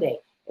 Saturday, Sunday.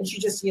 And she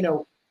just,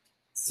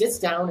 sits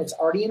down, it's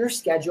already in her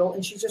schedule,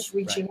 and she's just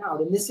reaching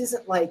out. And this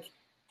isn't like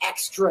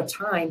extra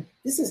time.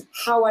 This is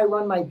how I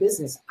run my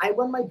business. I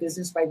run my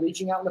business by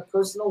reaching out in a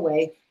personal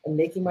way and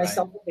making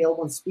myself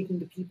available and speaking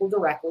to people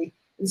directly.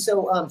 And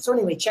so, so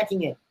anyway,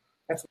 checking in.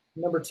 That's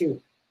number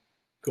 2.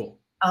 Cool.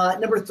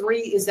 Number 3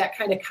 is that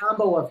kind of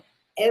combo of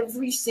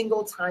every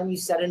single time you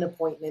set an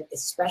appointment,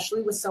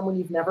 especially with someone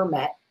you've never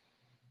met,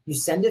 you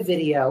send a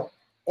video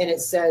and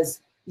it says,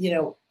 you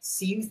know,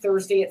 see you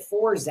Thursday at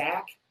 4,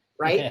 Zach,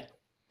 right?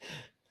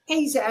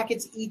 Hey, Zach,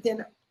 it's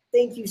Ethan.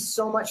 Thank you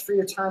so much for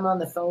your time on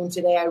the phone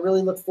today. I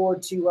really look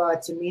forward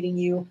to meeting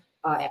you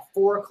at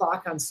 4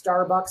 o'clock on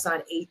Starbucks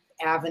on 8th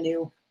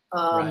Avenue.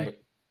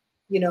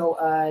 You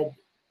know,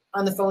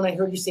 on the phone, I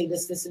heard you say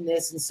this, this, and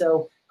this. And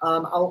so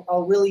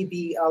I'll really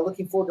be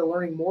looking forward to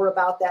learning more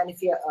about that. And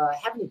if you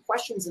have any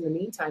questions in the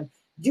meantime,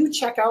 do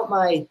check out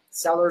my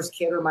seller's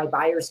kit or my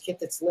buyer's kit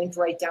that's linked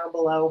right down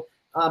below.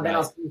 And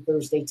I'll see you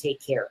Thursday.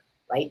 Take care.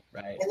 Right.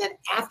 And then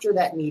after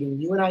that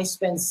meeting, you and I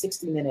spend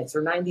 60 minutes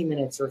or 90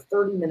 minutes or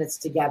 30 minutes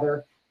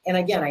together. And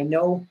again, I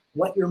know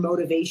what your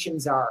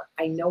motivations are.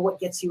 I know what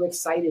gets you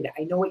excited.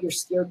 I know what you're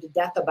scared to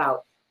death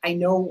about. I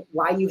know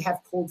why you have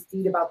cold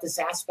feet about this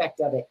aspect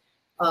of it.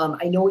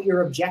 I know what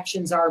your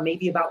objections are,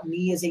 maybe about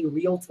me as a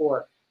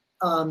realtor.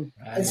 And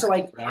so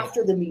like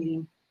after the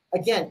meeting,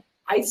 again,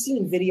 I've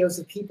seen videos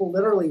of people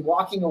literally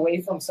walking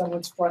away from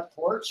someone's front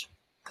porch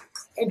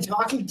and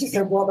talking to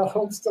them while the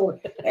home's still,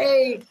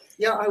 hey,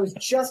 you know, I was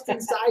just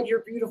inside your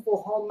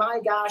beautiful home. My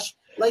gosh,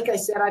 like I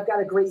said, I've got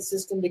a great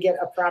system to get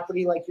a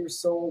property like yours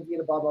sold, you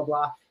know, blah, blah,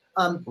 blah.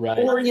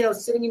 Or, you know,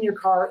 sitting in your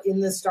car in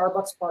the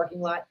Starbucks parking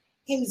lot.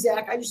 Hey,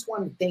 Zach, I just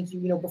wanted to thank you.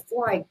 You know,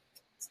 before I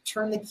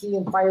turn the key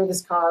and fire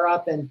this car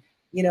up and,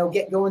 you know,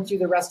 get going through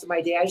the rest of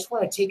my day, I just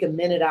want to take a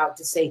minute out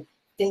to say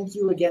thank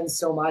you again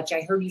so much.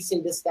 I heard you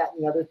say this, that,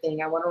 and the other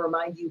thing. I want to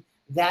remind you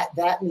that,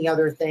 and the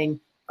other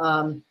thing.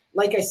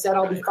 Like I said,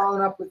 I'll be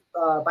following up with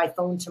by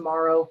phone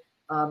tomorrow.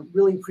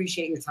 Really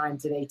appreciate your time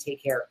today.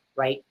 Take care.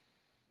 Right.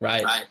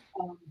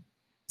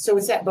 So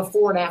it's that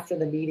before and after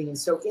the meeting. And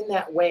so in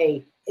that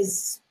way,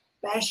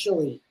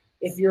 especially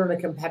if you're in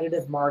a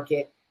competitive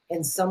market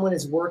and someone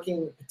is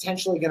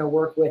potentially going to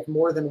work with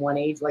more than one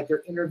age, like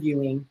you're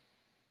interviewing,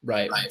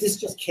 this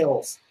just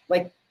kills.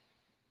 Like,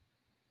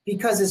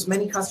 because as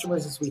many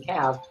customers as we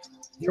have,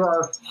 there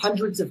are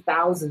hundreds of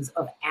thousands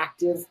of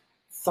active,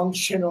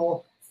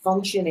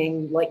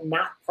 functioning, like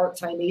not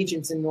part-time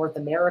agents in North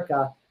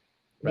America.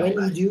 When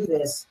you do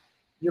this,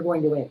 you're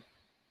going to win.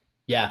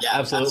 Yeah,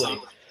 absolutely.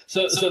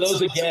 So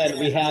those again,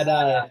 we had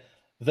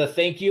the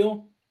thank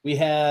you, we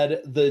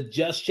had the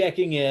just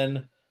checking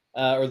in,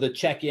 or the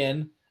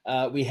check-in.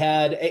 We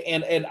had,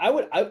 and I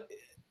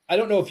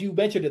don't know if you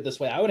mentioned it this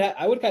way.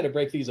 I would kind of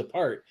break these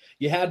apart.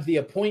 You had the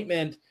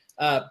appointment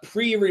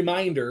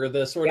pre-reminder,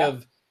 the sort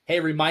of, hey,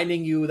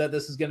 reminding you that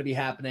this is going to be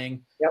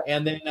happening,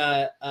 and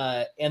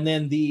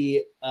then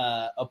the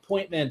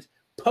appointment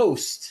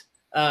post,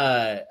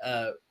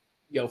 follow-up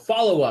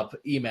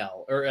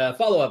email or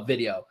follow-up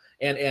video,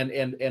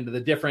 and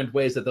the different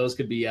ways that those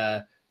could be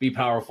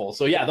powerful.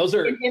 So yeah, those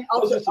are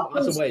some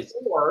awesome ways.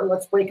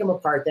 Let's break them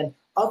apart then.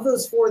 Of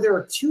those 4, there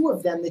are 2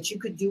 of them that you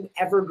could do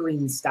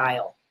evergreen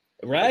style.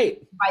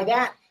 Right. By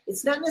that,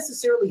 it's not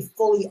necessarily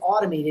fully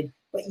automated,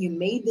 but you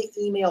made the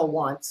email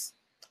once.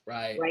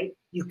 Right.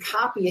 You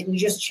copy it and you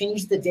just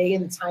change the day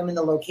and the time and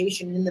the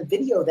location. In the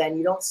video, then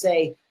you don't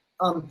say,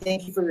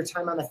 thank you for your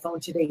time on the phone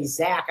today,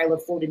 Zach. I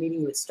look forward to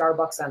meeting you at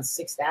Starbucks on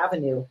 6th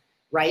Avenue.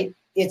 Right.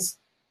 It's,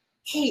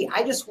 hey,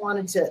 I just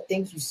wanted to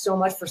thank you so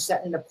much for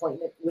setting an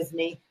appointment with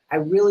me. I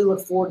really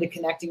look forward to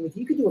connecting with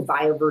you. You could do a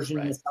bio version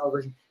and a seller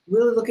version.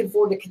 Really looking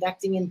forward to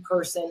connecting in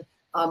person.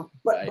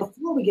 But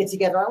before we get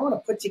together, I want to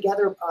put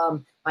together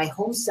my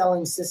home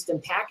selling system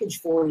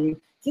package for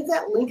you. Give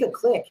that link a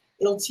click.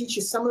 It'll teach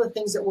you some of the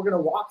things that we're going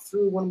to walk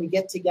through when we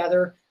get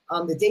together.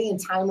 The day and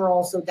time are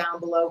also down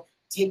below.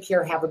 Take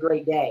care. Have a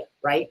great day.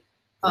 Right.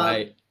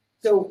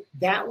 So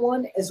that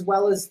one, as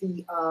well as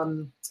the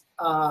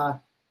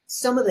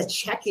some of the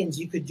check-ins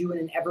you could do in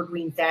an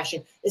evergreen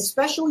fashion,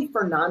 especially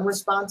for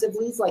non-responsive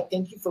leads, like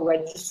thank you for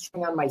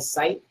registering on my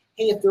site.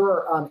 Hey, if there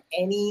are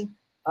any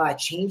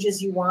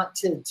changes you want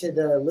to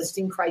the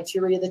listing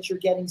criteria that you're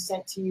getting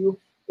sent to you,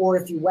 or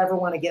if you ever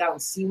want to get out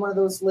and see one of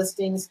those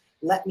listings,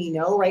 let me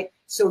know, right?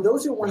 So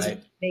those are ones that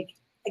you make,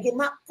 again,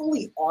 not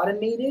fully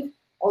automated,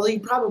 although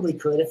you probably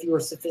could if you were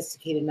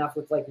sophisticated enough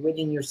with like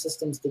rigging your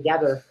systems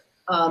together.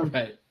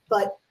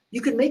 But you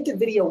could make the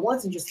video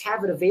once and just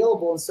have it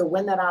available. And so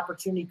when that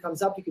opportunity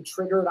comes up, you could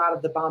trigger it out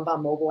of the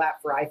BombBomb mobile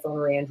app for iPhone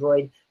or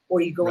Android,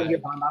 or you go into your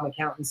BombBomb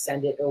account and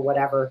send it or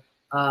whatever,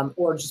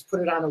 or just put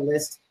it on a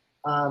list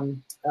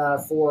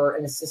for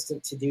an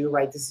assistant to do,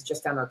 right? This is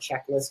just on our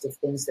checklist of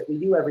things that we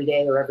do every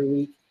day or every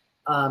week.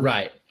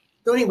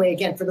 So anyway,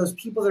 again, for those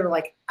people that are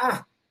like,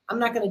 I'm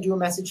not going to do a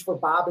message for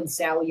Bob and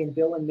Sally and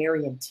Bill and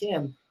Mary and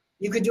Tim,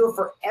 you could do it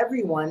for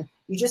everyone.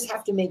 You just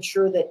have to make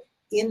sure that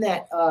in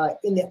that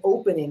in the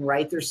opening,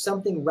 right, there's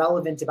something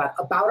relevant about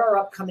our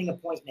upcoming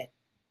appointment,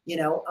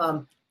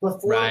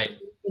 before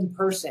in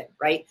person,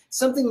 right?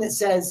 Something that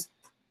says,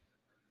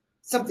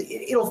 something,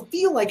 it'll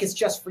feel like it's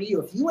just for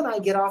you. If you and I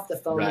get off the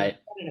phone Right. and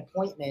set an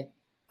appointment,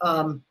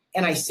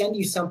 and I send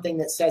you something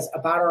that says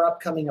about our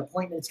upcoming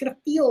appointment, it's going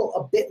to feel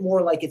a bit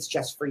more like it's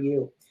just for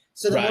you.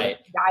 So then Right.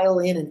 dial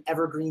in an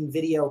evergreen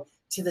video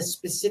to the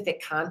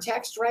specific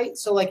context, right?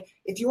 So like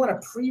if you want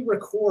to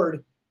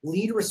pre-record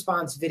lead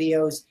response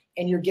videos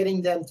and you're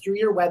getting them through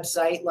your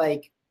website,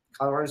 like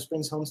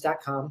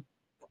ColoradoSpringsHomes.com.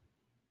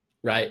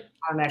 Right.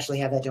 I don't actually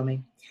have that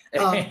domain.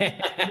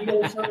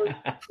 Realtor,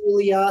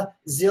 Trulia,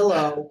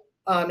 Zillow,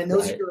 and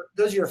those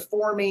are your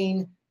four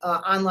main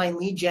online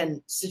lead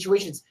gen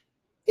situations.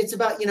 It's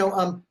about,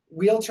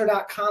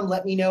 Realtor.com.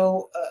 Let me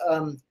know.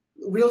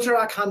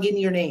 Realtor.com. Give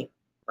me your name.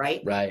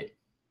 Right. Right.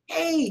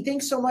 Hey,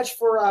 thanks so much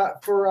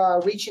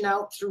for reaching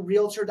out through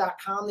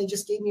Realtor.com. They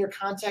just gave me your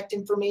contact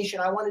information.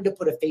 I wanted to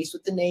put a face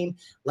with the name.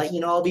 Let you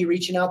know I'll be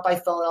reaching out by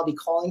phone. I'll be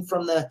calling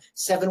from the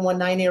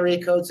 719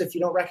 area code. So if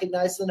you don't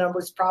recognize the number,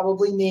 it's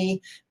probably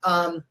me.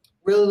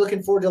 Really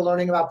looking forward to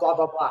learning about blah,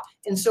 blah, blah.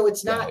 And so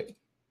it's not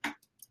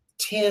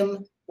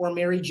Tim or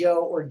Mary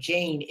Jo or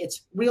Jane.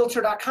 It's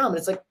Realtor.com. And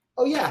it's like,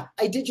 oh, yeah,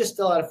 I did just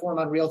fill out a form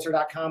on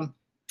Realtor.com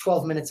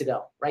 12 minutes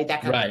ago, right?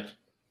 That kind of thing.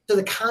 So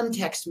the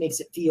context makes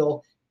it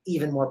feel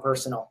even more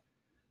personal.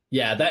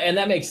 Yeah,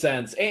 that makes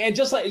sense. And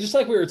just like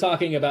we were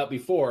talking about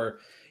before,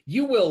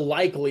 you will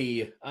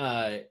likely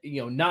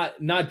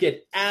not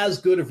get as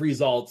good of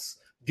results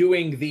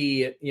doing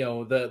the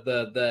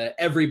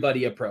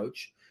everybody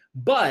approach.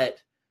 But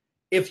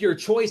if your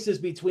choice is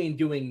between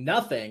doing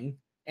nothing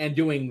and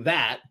doing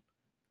that,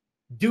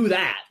 do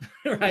that,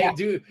 right? Yeah,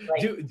 do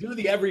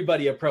the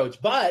everybody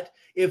approach. But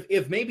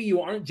if maybe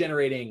you aren't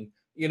generating,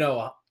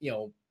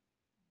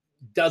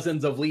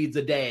 dozens of leads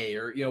a day,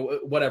 or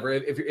whatever,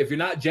 if you're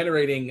not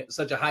generating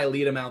such a high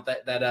lead amount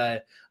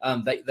that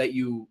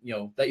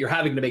you're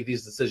having to make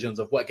these decisions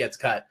of what gets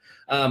cut,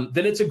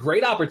 then it's a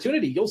great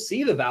opportunity. You'll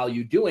see the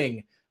value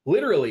doing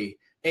literally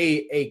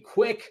a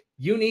quick,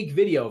 unique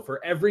video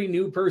for every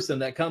new person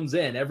that comes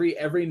in,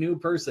 every new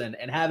person,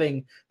 and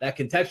having that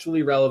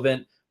contextually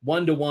relevant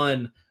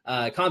one-to-one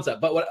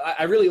concept. But what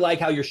I really like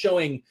how you're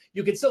showing,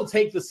 you can still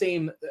take the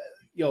same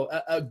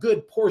a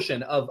good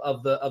portion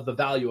of the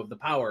value of the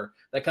power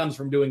that comes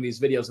from doing these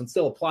videos and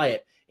still apply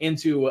it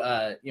into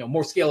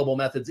more scalable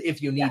methods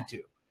if you need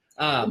to.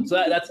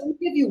 So that's. Let me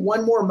give you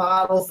one more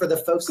model for the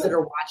folks that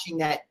are watching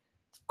that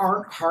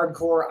aren't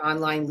hardcore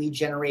online lead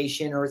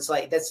generation, or it's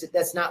like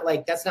that's not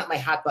my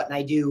hot button.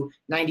 I do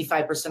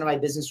 95% of my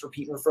business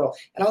repeat and referral.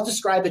 And I'll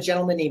describe a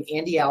gentleman named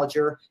Andy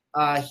Alger.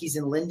 He's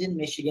in Linden,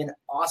 Michigan.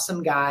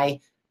 Awesome guy.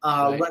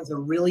 Runs a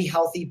really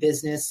healthy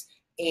business,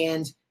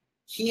 and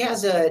he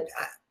has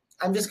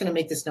I'm just going to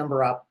make this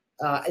number up.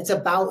 It's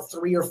about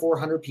 300 or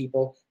 400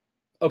 people.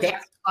 Okay.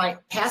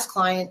 Past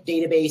client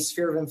database,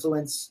 sphere of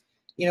influence.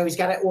 He's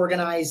got it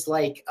organized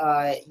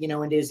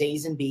into his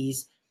A's and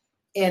B's.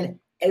 And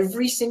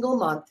every single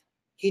month,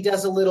 he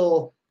does a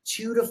little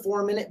 2 to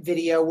 4 minute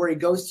video where he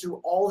goes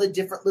through all the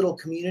different little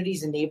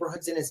communities and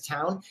neighborhoods in his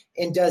town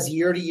and does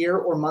year to year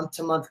or month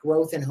to month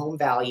growth in home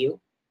value.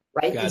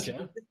 Right.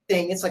 Gotcha.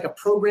 It's like a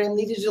program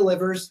that he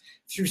delivers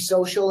through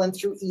social and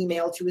through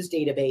email to his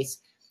database.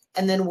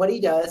 And then what he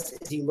does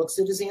is he looks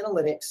at his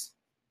analytics,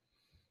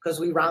 because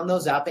we round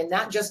those up, and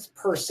not just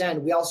per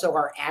send. We also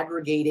are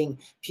aggregating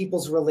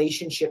people's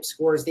relationship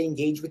scores. They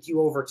engage with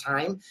you over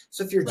time.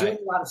 So if you're doing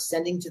a lot of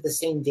sending to the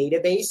same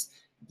database,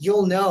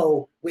 you'll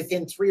know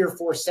within 3 or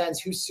 4 sends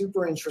who's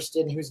super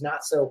interested and who's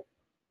not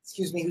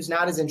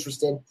as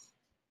interested.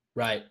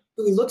 Right.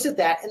 So he looks at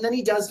that, and then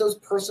he does those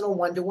personal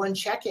one-to-one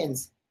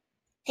check-ins.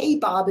 Hey,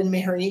 Bob and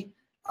Mary,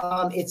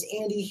 it's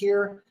Andy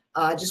here.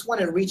 Just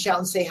wanted to reach out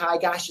and say hi.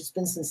 Gosh, it's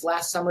been since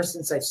last summer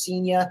since I've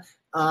seen you.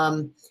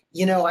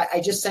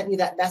 I just sent you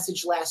that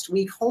message last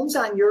week. Homes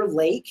on your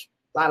lake,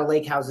 a lot of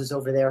lake houses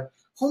over there.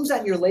 Homes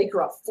on your lake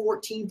are up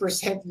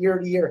 14% year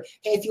to year.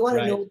 Hey, if you want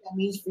to know what that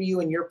means for you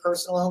and your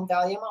personal home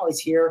value, I'm always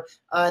here.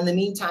 In the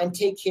meantime,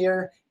 take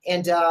care,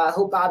 and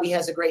hope Bobby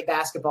has a great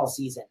basketball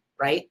season.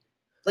 Right?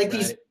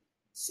 These.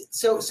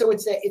 So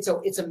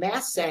it's a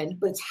mass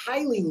send, but it's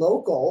highly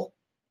local.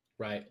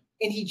 Right.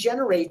 And he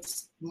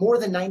generates more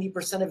than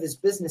 90% of his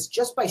business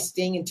just by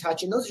staying in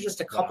touch. And those are just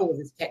a couple of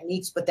his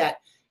techniques, but that,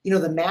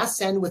 the mass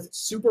send with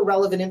super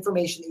relevant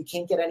information that you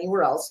can't get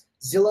anywhere else.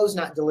 Zillow's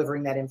not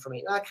delivering that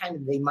information. Kind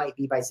of, they might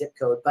be by zip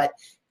code, but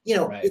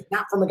it's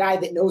not from a guy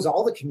that knows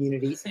all the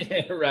communities.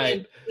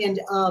 Right. And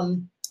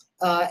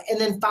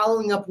then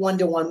following up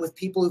one-to-one with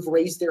people who've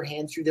raised their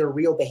hand through their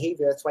real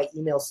behavior. That's why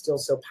email is still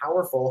so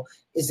powerful,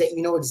 is that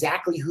you know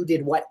exactly who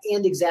did what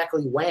and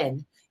exactly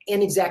when.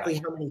 And exactly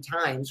how many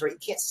times, right? You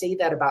can't say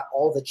that about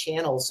all the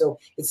channels. So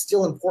it's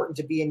still important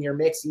to be in your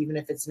mix, even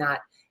if it's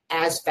not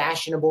as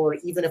fashionable, or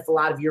even if a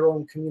lot of your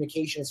own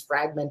communication is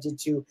fragmented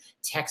to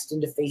text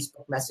into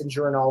Facebook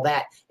Messenger and all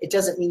that. It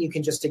doesn't mean you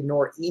can just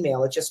ignore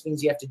email. It just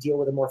means you have to deal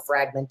with a more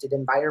fragmented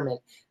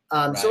environment.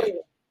 So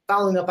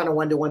following up on a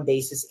one-to-one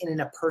basis and in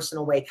a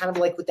personal way, kind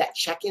of like with that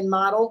check-in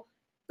model,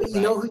 but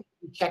you know who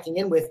you're checking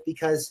in with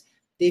because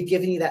they've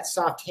given you that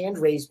soft hand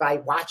raise by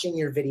watching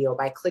your video,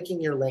 by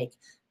clicking your link,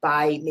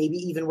 by maybe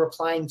even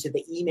replying to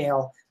the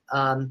email.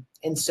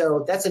 And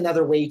so that's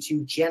another way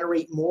to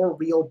generate more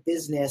real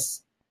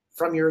business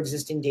from your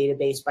existing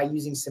database by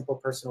using simple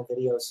personal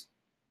videos.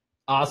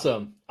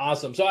 Awesome.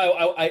 So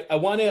I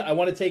want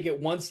to take it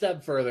one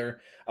step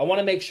further. I want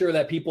to make sure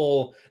that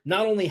people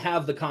not only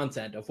have the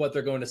content of what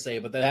they're going to say,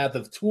 but they have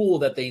the tool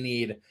that they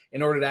need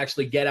in order to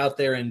actually get out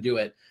there and do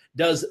it.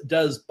 Does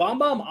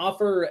BombBomb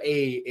offer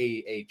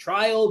a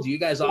trial? Do you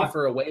guys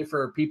offer a way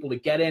for people to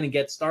get in and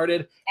get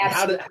started? And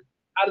how do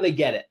they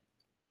get it?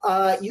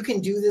 You can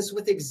do this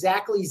with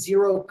exactly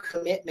zero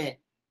commitment.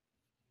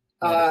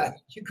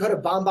 You go to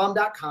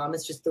bombbomb.com.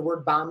 It's just the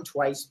word bomb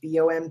twice,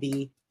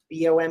 BOMB.com.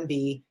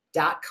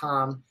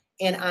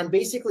 And on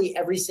basically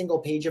every single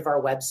page of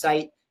our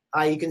website,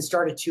 you can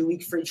start a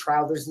 2-week free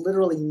trial. There's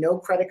literally no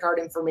credit card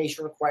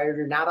information required.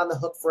 You're not on the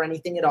hook for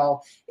anything at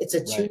all. It's a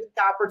 2-week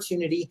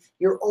opportunity.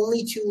 Your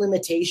only 2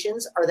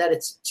 limitations are that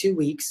it's 2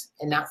 weeks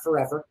and not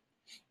forever.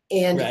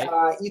 And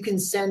you can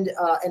send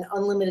an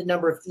unlimited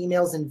number of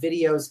emails and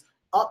videos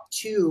up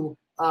to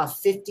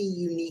 50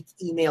 unique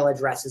email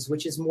addresses,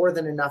 which is more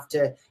than enough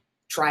to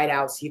try it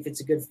out, see if it's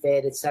a good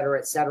fit, et cetera,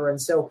 et cetera.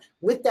 And so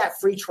with that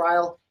free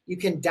trial, you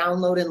can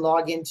download and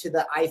log into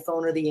the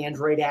iPhone or the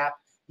Android app.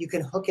 You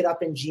can hook it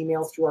up in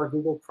Gmail through our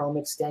Google Chrome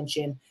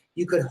extension.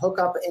 You could hook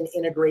up an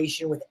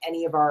integration with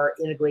any of our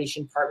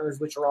integration partners,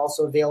 which are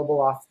also available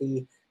off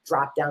the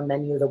drop-down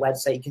menu of the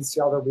website. You can see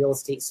all the real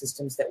estate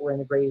systems that we're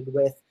integrated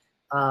with.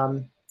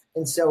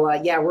 And so,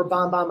 we're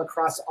BombBomb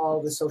across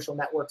all the social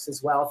networks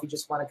as well. If you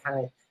just want to kind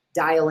of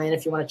dial in,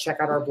 if you want to check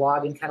out our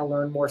blog and kind of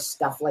learn more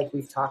stuff like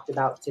we've talked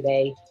about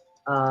today.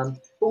 But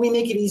we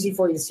make it easy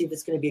for you to see if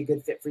it's going to be a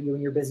good fit for you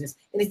and your business.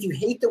 And if you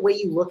hate the way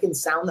you look and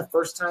sound the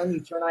first time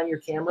you turn on your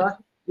camera,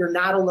 you're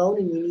not alone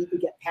and you need to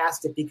get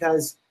past it,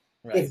 because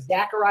if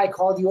Zachary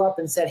called you up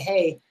and said,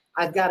 hey,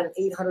 I've got an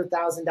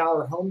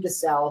 $800,000 home to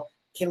sell,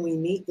 can we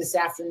meet this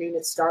afternoon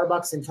at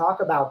Starbucks and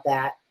talk about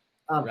that?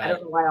 I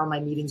don't know why all my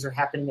meetings are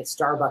happening at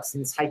Starbucks in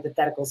this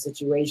hypothetical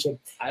situation.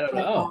 I don't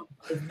know.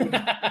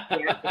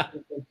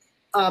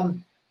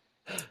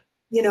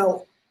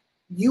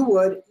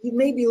 You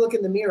maybe look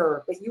in the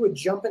mirror, but you would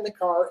jump in the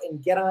car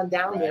and get on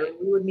down there and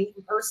we would meet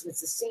in person. It's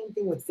the same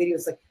thing with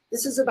videos. Like,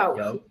 this is about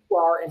who you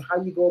are and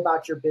how you go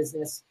about your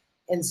business.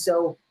 And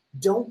so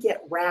don't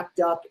get wrapped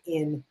up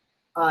in,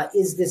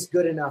 is this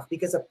good enough?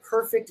 Because a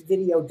perfect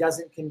video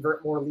doesn't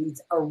convert more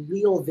leads. A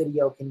real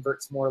video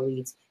converts more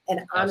leads.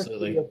 And honest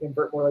video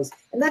convert more leads.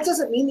 And that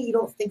doesn't mean that you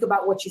don't think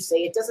about what you say.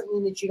 It doesn't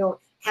mean that you don't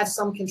have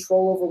some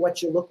control over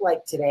what you look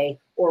like today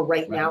or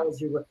right now as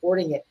you're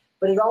recording it.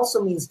 But it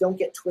also means don't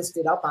get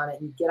twisted up on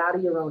it and get out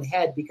of your own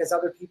head, because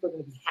other people are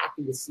going to be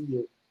happy to see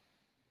you.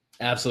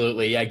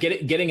 Absolutely. Yeah.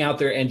 Getting out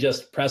there and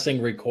just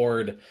pressing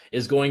record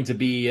is going to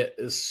be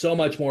so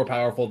much more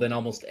powerful than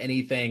almost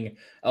anything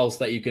else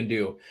that you can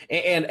do.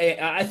 And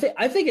I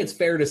think it's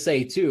fair to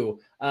say too,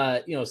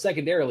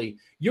 secondarily,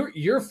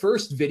 your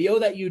first video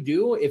that you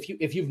do,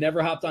 if you've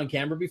never hopped on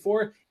camera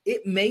before,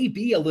 it may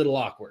be a little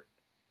awkward,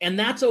 and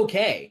that's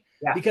okay.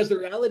 Yeah. Because the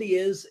reality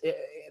is,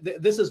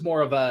 this is more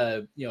of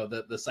a,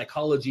 the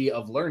psychology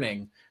of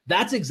learning.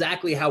 That's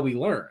exactly how we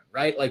learn,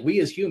 right? Like,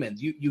 we as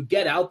humans, you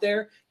get out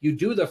there, you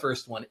do the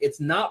first one. It's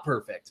not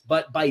perfect,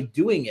 but by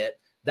doing it,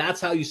 that's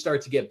how you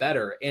start to get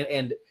better.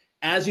 And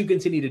as you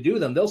continue to do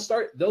them, they'll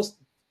start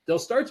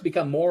to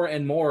become more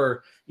and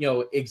more,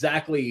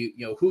 exactly,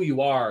 who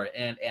you are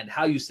and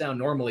how you sound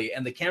normally.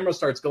 And the camera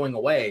starts going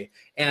away,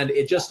 and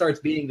it just starts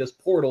being this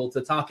portal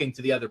to talking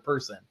to the other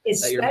person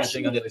that you're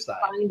matching on the other side.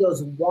 Find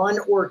those 1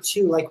 or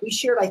 2, like we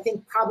shared, I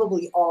think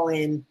probably all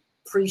in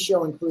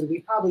pre-show included, we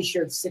probably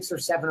shared 6 or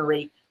 7 or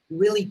 8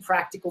 really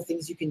practical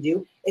things you can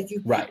do. If you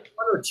pick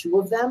 1 or 2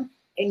 of them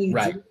and you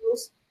do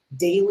those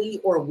daily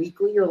or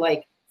weekly or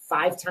like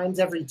 5 times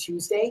every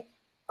Tuesday,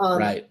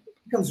 it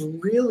becomes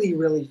really,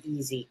 really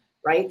easy.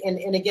 Right.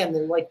 And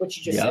again, like what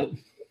you just said, if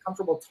you're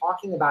comfortable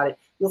talking about it,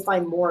 you'll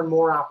find more and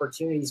more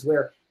opportunities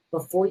where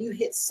before you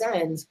hit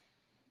send,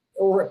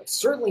 or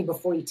certainly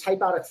before you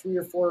type out a 3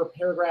 or 4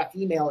 paragraph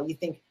email, you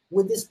think,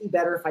 would this be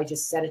better if I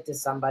just said it to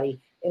somebody?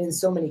 And in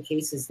so many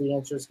cases, the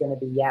answer is going to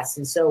be yes.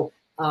 And so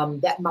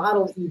that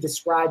model that you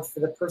described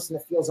for the person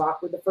that feels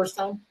awkward the first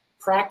time,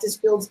 practice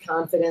builds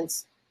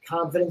confidence,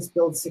 confidence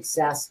builds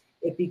success.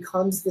 It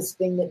becomes this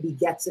thing that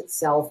begets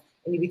itself,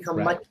 and you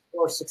become much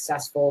more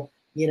successful,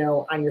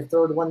 on your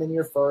 3rd one than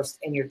your first,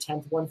 and your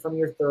 10th one from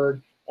your 3rd,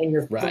 and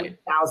your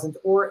 3,000th,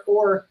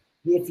 or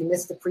if you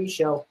missed the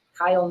pre-show,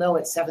 Kyle Noe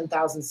at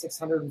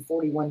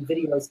 7,641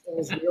 videos in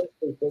his real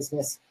estate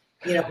business.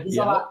 He's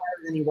a lot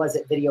better than he was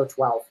at video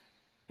 12.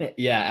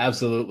 Yeah,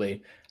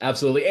 absolutely.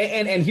 Absolutely.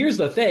 And here's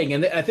the thing,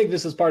 and I think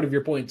this is part of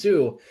your point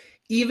too.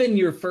 Even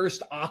your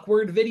first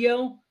awkward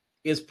video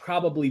is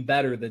probably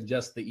better than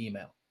just the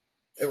email,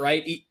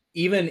 right?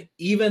 Even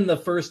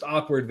the first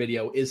awkward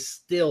video is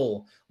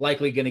still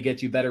likely going to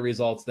get you better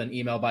results than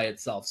email by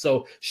itself.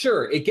 So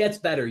sure, it gets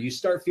better. You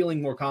start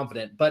feeling more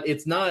confident, but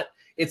it's not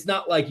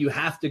like you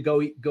have to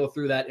go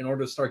through that in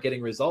order to start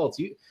getting results.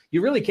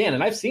 You really can.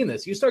 And I've seen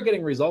this. You start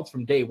getting results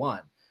from day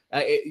one.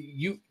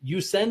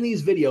 You send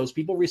these videos,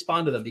 people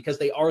respond to them because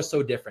they are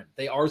so different.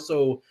 They are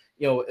so,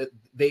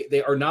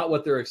 they are not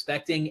what they're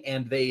expecting,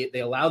 and they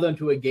allow them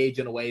to engage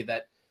in a way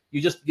that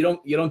you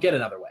don't get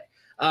another way.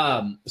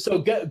 So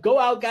go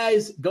out,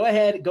 guys. Go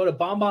ahead, go to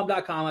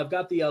bombbomb.com. I've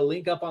got the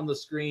link up on the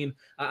screen.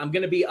 I'm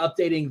going to be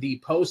updating the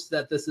post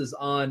that this is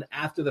on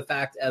after the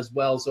fact as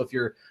well. So if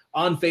you're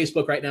on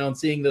Facebook right now and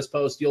seeing this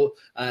post, you'll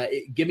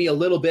give me a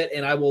little bit,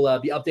 and I will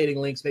be updating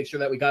links. Make sure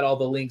that we got all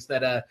the links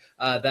that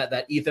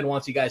that Ethan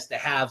wants you guys to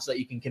have, so that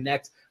you can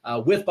connect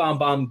with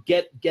BombBomb.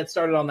 Get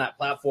started on that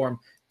platform.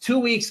 2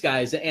 weeks,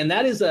 guys, and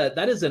that is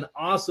an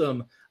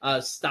awesome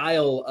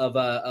style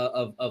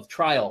of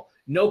trial.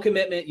 No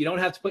commitment. You don't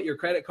have to put your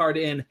credit card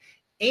in,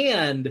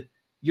 and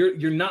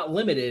you're not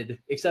limited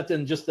except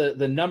in just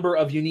the number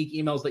of unique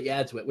emails that you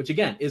add to it, which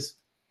again is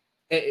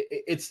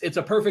it's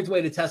a perfect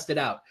way to test it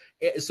out.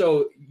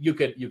 So you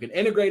can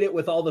integrate it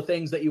with all the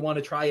things that you want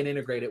to try and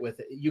integrate it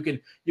with. You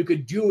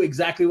could do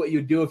exactly what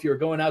you do if you're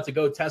going out to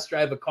go test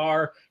drive a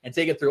car and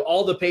take it through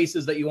all the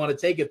paces that you want to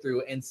take it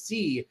through and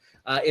see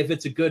if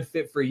it's a good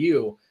fit for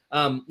you.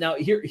 Now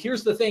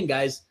here's the thing,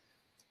 guys.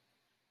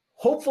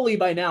 Hopefully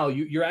by now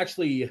you're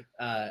actually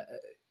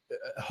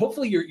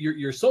hopefully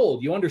you're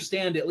sold. You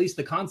understand at least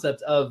the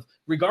concept of,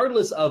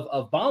 regardless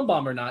of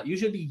BombBomb or not, you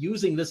should be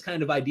using this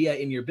kind of idea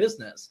in your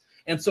business.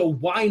 And so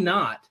why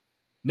not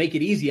make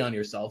it easy on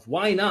yourself?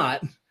 Why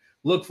not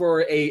look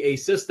for a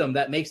system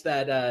that makes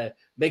that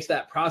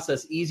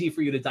process easy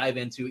for you to dive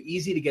into,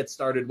 easy to get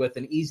started with,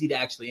 and easy to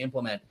actually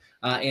implement,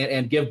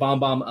 and give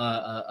BombBomb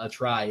a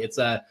try. It's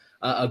a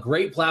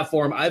great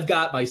platform. I've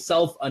got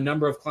myself a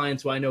number of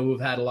clients who I know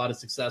who've had a lot of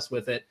success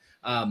with it.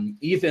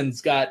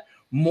 Ethan's got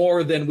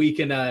more than we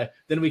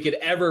could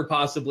ever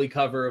possibly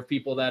cover of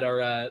people that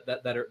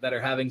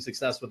are having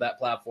success with that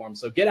platform.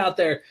 So get out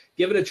there,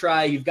 give it a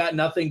try. You've got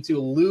nothing to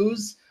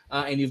lose,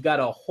 and you've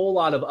got a whole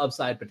lot of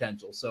upside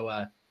potential. So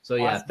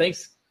yeah, awesome.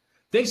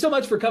 Thanks so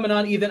much for coming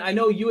on, Ethan. I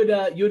know you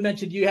had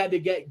mentioned you had to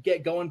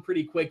get going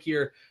pretty quick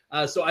here.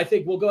 So I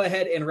think we'll go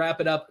ahead and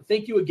wrap it up.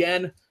 Thank you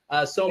again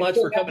so much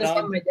for coming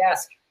on. On my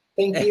desk.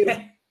 Thank you.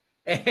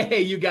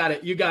 Hey, you got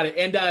it.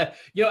 And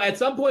at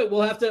some point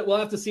we'll have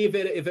to see if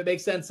it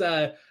makes sense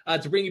to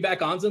bring you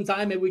back on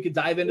sometime. Maybe we could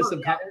dive into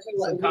some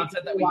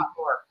content that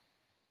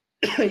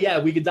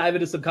we could dive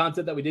into some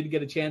content that we didn't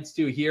get a chance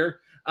to here.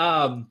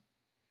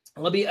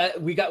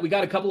 We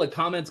got a couple of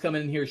comments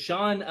coming in here.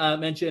 Sean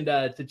mentioned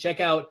to check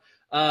out.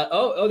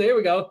 There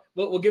we go.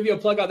 We'll give you a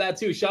plug on that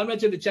too. Sean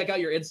mentioned to check out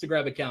your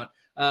Instagram account.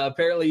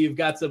 Apparently you've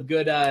got some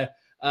good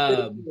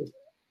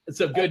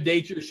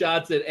nature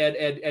shots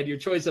and your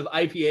choice of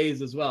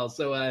IPAs as well.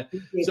 So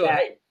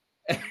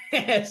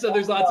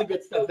there's lots of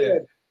good stuff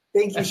there.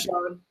 Thank you,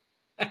 Sean.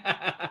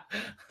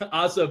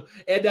 Awesome.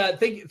 And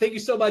thank you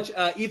so much,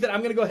 Ethan. I'm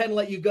going to go ahead and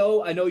let you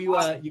go. I know you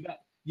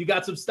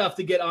got some stuff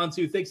to get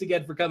onto. Thanks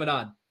again for coming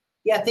on.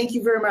 Yeah, thank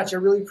you very much. I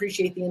really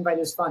appreciate the invite. It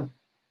was fun.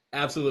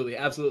 Absolutely.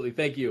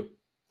 Thank you.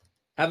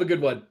 Have a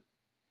good one.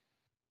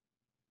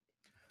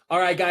 All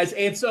right, guys.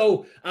 And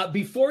so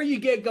before you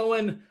get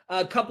going,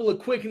 a couple of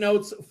quick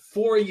notes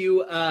for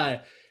you.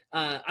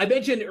 I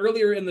mentioned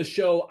earlier in the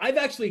show, I've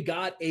actually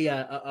got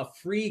a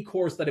free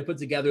course that I put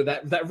together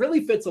that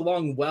really fits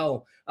along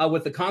well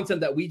with the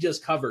content that we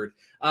just covered.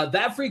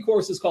 That free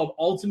course is called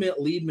Ultimate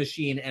Lead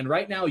Machine. And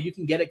right now you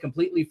can get it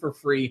completely for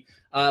free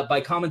by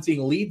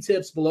commenting lead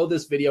tips below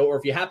this video. Or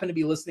if you happen to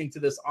be listening to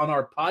this on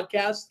our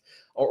podcast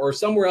or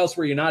somewhere else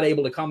where you're not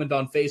able to comment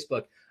on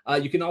Facebook,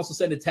 you can also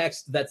send a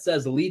text that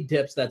says lead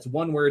tips. That's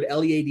one word,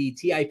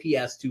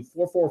 LEADTIPS, to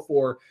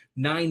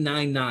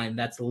 444-999.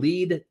 That's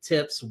lead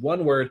tips,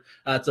 one word.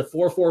 It's a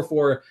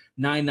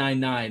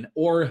 444-999.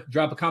 Or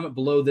drop a comment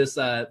below this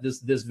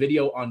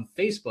video on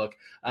Facebook,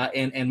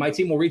 and my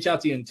team will reach out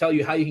to you and tell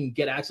you how you can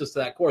get access to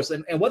that course.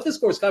 And what this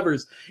course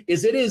covers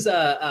is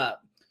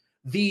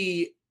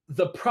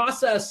the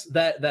process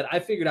that I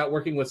figured out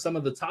working with some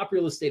of the top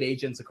real estate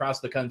agents across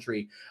the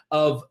country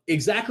of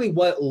exactly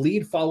what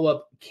lead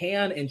follow-up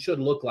can and should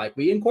look like.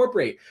 We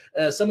incorporate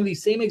some of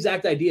these same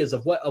exact ideas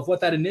of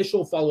what that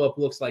initial follow-up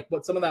looks like,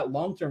 what some of that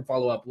long-term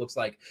follow-up looks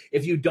like.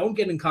 If you don't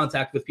get in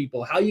contact with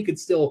people, how you could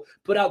still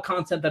put out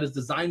content that is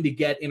designed to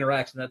get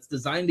interaction, that's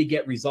designed to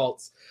get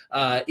results.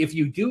 If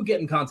you do get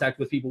in contact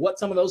with people, what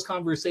some of those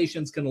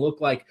conversations can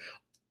look like.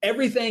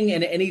 Everything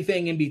and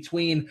anything in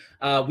between.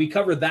 We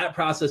cover that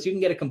process. You can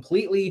get it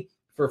completely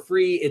for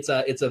free. It's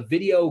a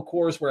video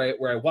course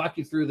where I walk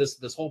you through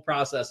this whole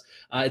process.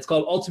 It's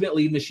called Ultimate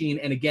Lead Machine.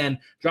 And again,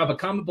 drop a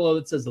comment below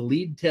that says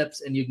lead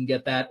tips and you can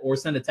get that, or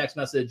send a text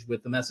message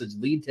with the message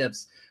lead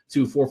tips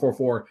to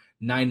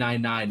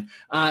 444-999.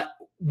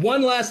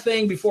 One last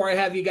thing before I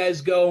have you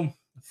guys go.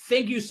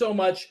 thank you so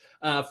much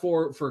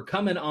for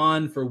coming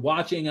on, for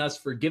watching us,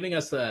 for giving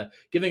us a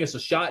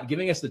shot,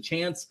 giving us the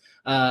chance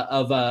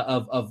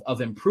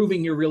of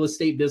improving your real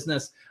estate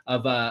business,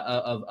 of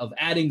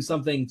adding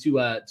something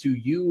to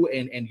you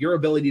and your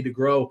ability to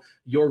grow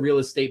your real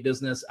estate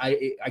business.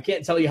 I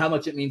can't tell you how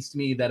much it means to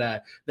me that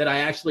I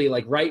actually,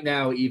 like right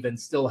now, even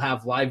still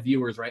have live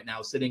viewers right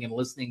now sitting and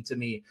listening to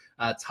me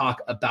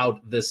talk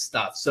about this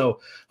stuff. So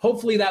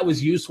hopefully that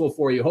was useful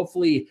for you.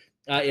 Hopefully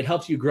it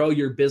helps you grow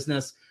your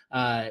business,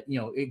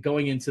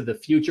 going into the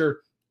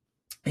future.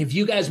 If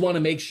you guys want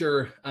to make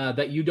sure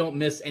that you don't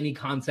miss any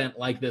content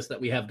like this that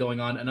we have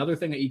going on, another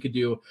thing that you could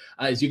do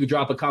is you could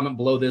drop a comment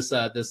below this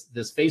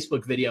this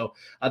Facebook video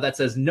that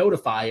says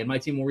notify, and my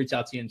team will reach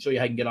out to you and show you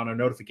how you can get on our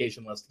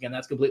notification list. Again,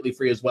 that's completely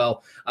free as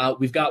well.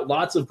 We've got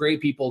lots of great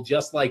people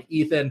just like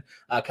Ethan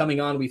coming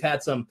on. We've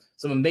had some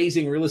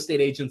amazing real estate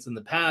agents in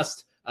the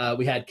past.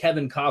 We had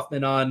Kevin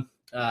Kaufman on.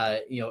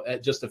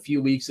 Just a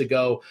few weeks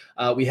ago.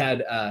 We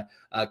had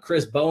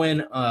Chris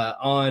Bowen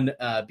on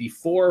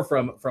before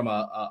from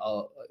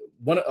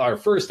one of our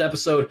first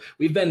episode.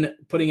 We've been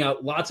putting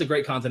out lots of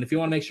great content. If you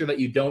want to make sure that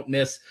you don't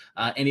miss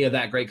any of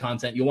that great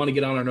content, you'll want to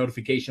get on our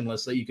notification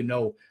list so you can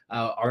know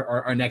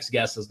our next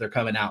guests as they're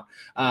coming out.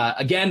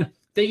 Again,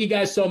 thank you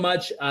guys so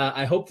much.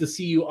 I hope to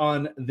see you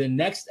on the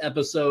next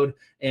episode.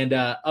 And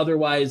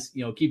otherwise,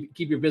 keep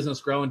your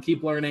business growing,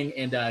 keep learning,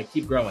 and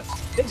keep growing.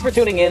 Thanks for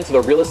tuning in to the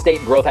Real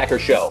Estate Growth Hacker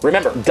Show.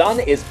 Remember, done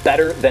is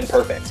better than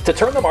perfect. To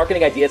turn the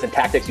marketing ideas and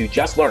tactics you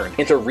just learned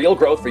into real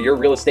growth for your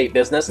real estate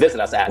business, visit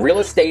us at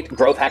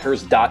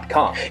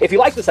realestategrowthhackers.com. If you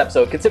like this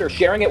episode, consider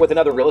sharing it with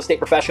another real estate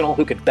professional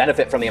who could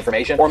benefit from the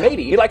information. Or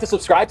maybe you'd like to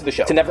subscribe to the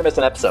show to never miss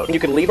an episode. You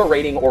can leave a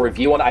rating or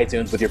review on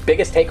iTunes with your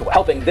biggest takeaway,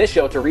 helping this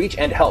show to reach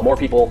and help more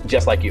people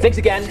just like you. Thanks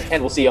again,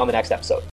 and we'll see you on the next episode.